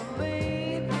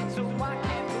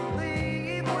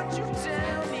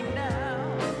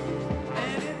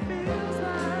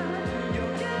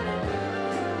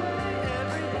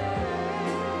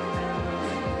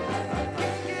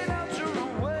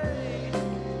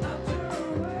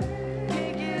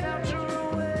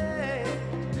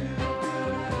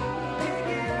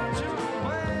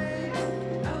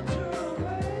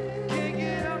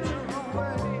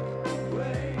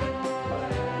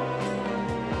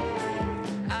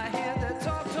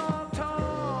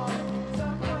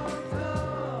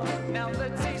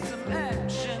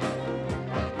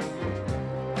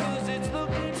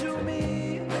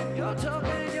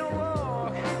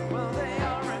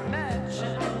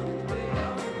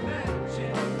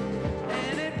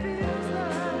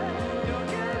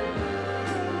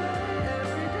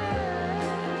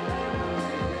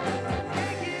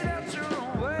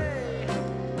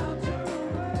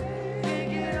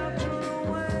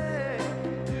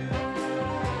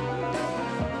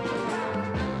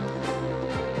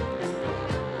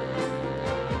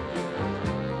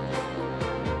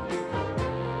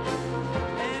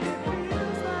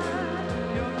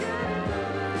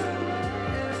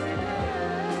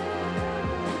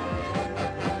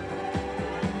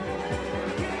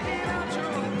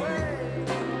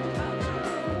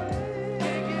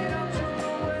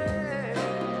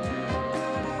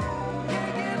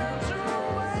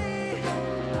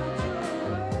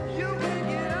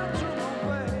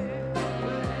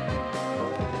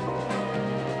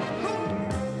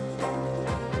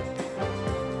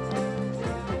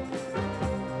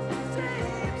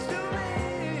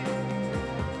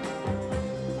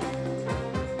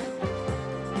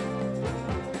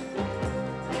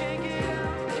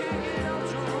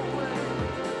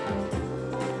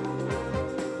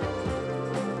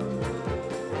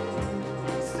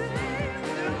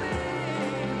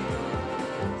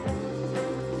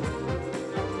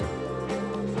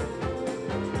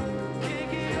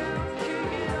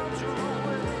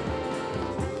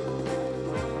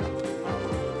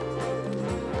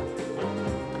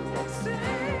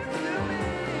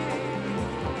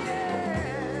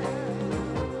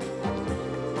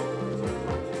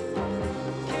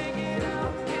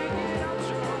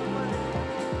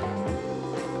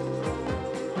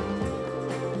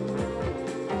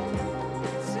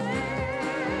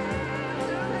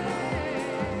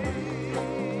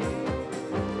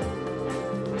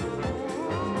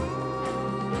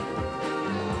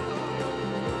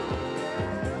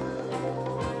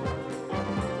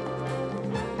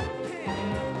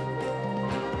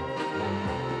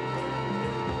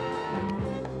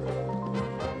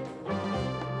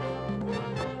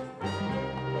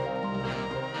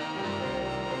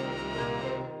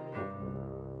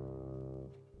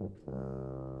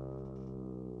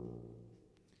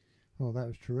Oh, that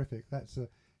was terrific. That's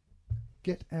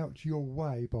Get Out Your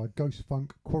Way by Ghost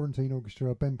Funk Quarantine Orchestra,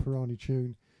 a Ben Pirani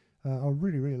tune. I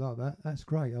really, really like that. That's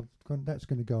great. That's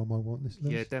going to go on my want list.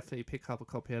 Yeah, definitely pick up a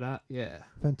copy of that. Yeah.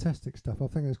 Fantastic stuff. I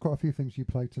think there's quite a few things you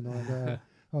played tonight.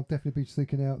 I'll definitely be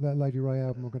seeking out that Lady Ray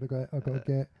album. I've got to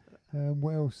get.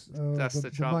 What else? That's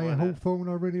the trouble, Maya isn't it? Hawthorne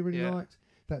I really, really Yeah. liked.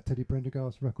 That Teddy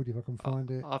Prendergast record, if I can find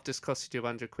it. I've just costed you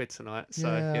 £100 tonight, so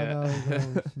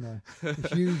yeah.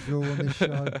 It's usual on this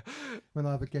show. When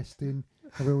I have a guest in,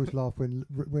 I always laugh when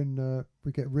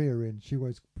we get Rhea in. She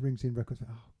always brings in records.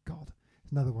 Oh God,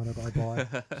 it's another one I've got to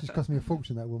buy. She's cost me a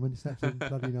fortune, that woman. It's an absolute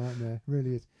bloody nightmare.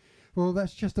 Really is. Well,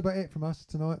 that's just about it from us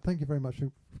tonight. Thank you very much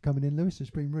for coming in, Lewis. It's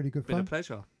been really good been fun. a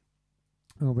pleasure.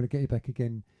 I'm going to get you back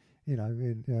again,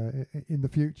 in the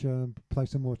future and play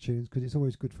some more tunes, because it's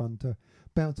always good fun to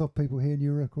bounce off people, hear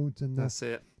new records, and That's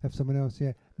it. have someone else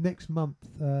here. Next month,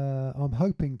 I'm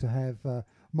hoping to have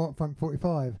Mark Funk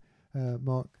 45,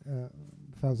 Mark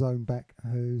Falzone back,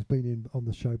 who's been in on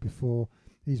the show before.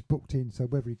 He's booked in, so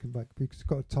whether he can back, he's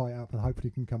got to tie it up, and hopefully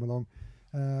he can come along.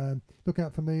 Look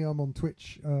out for me. I'm on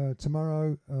Twitch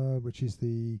tomorrow, which is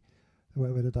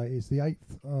whatever the date is, the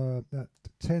 8th,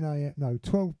 at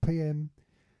 12 p.m.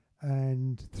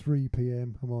 and 3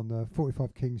 p.m. I'm on the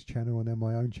 45 Kings channel, and then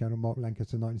my own channel, Mark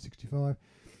Lancaster 1965.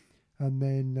 And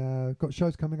then got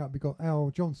shows coming up. We've got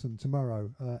Al Johnson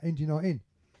tomorrow, Indie Night In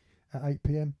at 8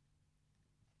 p.m.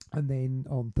 And then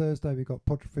on Thursday we've got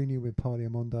Potrafini with Parley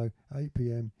Amondo at 8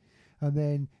 p.m. And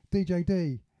then DJ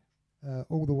D,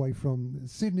 all the way from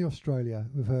Sydney, Australia,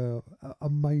 with her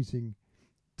amazing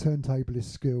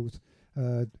turntablist skills,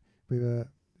 with her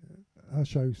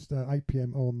show 8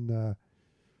 p.m.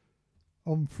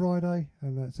 on Friday,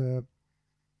 and that's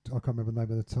I can't remember the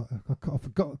name of the title.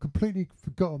 I've completely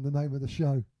forgotten the name of the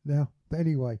show now. But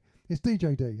anyway, it's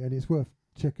DJ D, and it's worth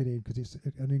checking in because it's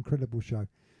an incredible show.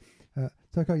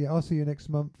 So okay, yeah, I'll see you next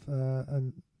month,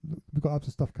 and we've got other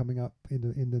stuff coming up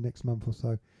in the next month or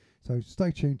so. So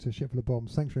stay tuned to Ship Full of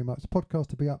Bombs. Thanks very much. The podcast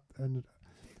will be up and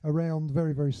around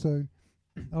very, very soon.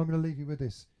 I'm going to leave you with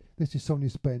this. This is Sonia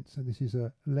Spence, and this is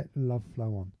Let Love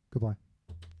Flow On. Goodbye.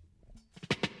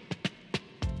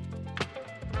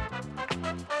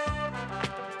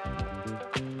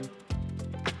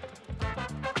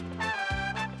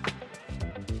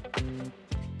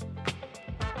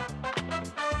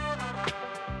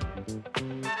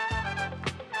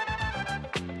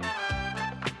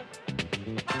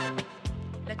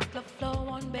 Let love flow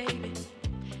on, baby.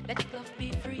 Let love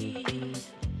be free.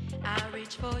 I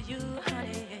reach for you,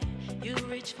 honey. You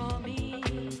reach for me.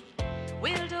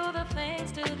 We'll do the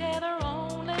things together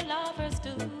only lovers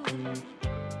do.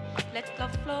 Let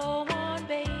love flow on,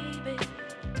 baby.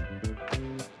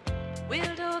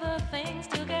 We'll do the things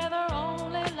together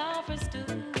only lovers do.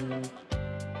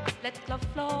 Let love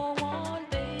flow on,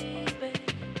 baby.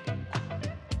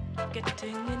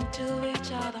 Getting into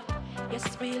each other,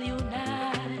 yes, we'll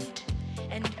unite.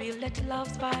 And we'll let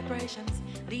love's vibrations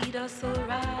lead us so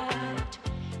right.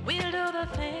 We'll do the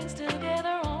things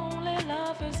together only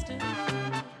lovers do.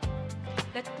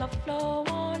 Let love flow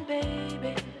on,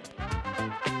 baby.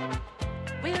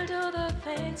 We'll do the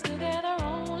things together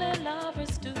only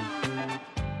lovers do.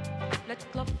 Let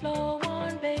love flow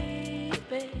on,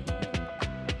 baby.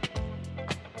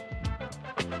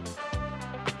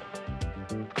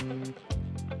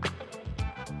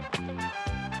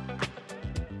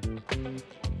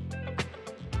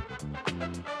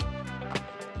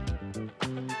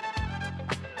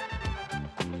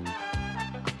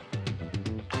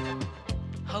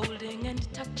 Holding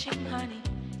and touching, honey,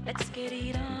 let's get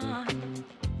it on.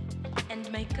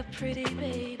 And make a pretty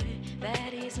baby,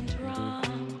 that isn't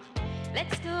wrong.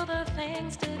 Let's do the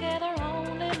things together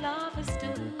only lovers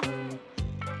do.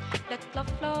 Let love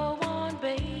flow on,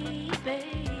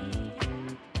 baby.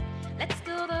 Let's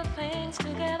do the things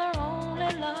together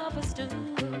only lovers do.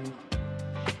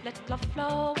 Let love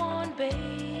flow on,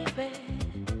 baby.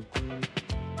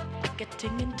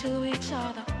 Getting into each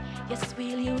other, yes,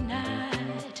 we'll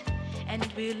unite. And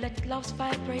we'll let love's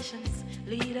vibrations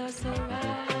lead us so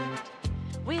right.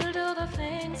 We'll do the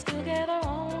things together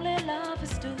only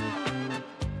lovers do.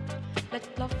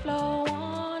 Let love flow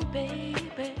on,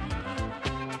 baby.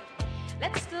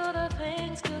 Let's do the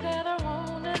things together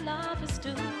only lovers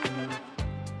do.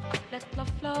 Let love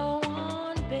flow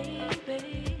on,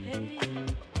 baby.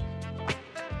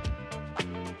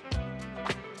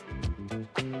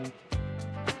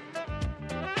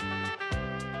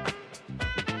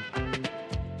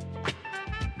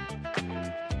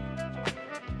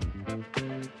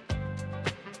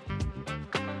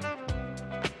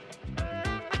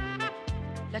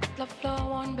 Let love flow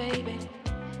on, baby.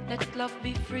 Let love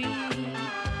be free.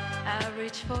 I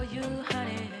reach for you,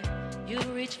 honey. You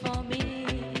reach for me.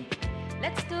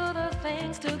 Let's do the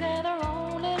things together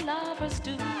only lovers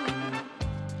do.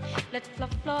 Let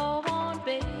love flow on,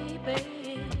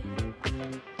 baby.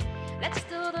 Let's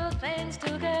do the things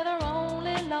together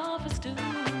only lovers do.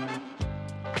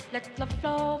 Let love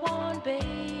flow on,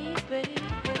 baby.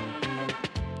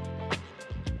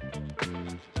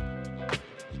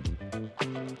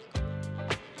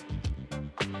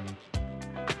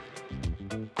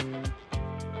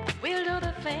 We'll do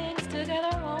the things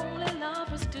together only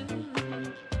lovers do.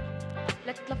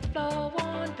 Let love flow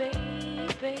on,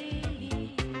 baby.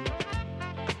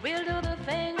 We'll do the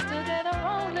things together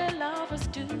only lovers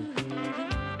do.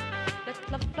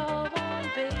 Let love flow on,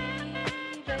 baby.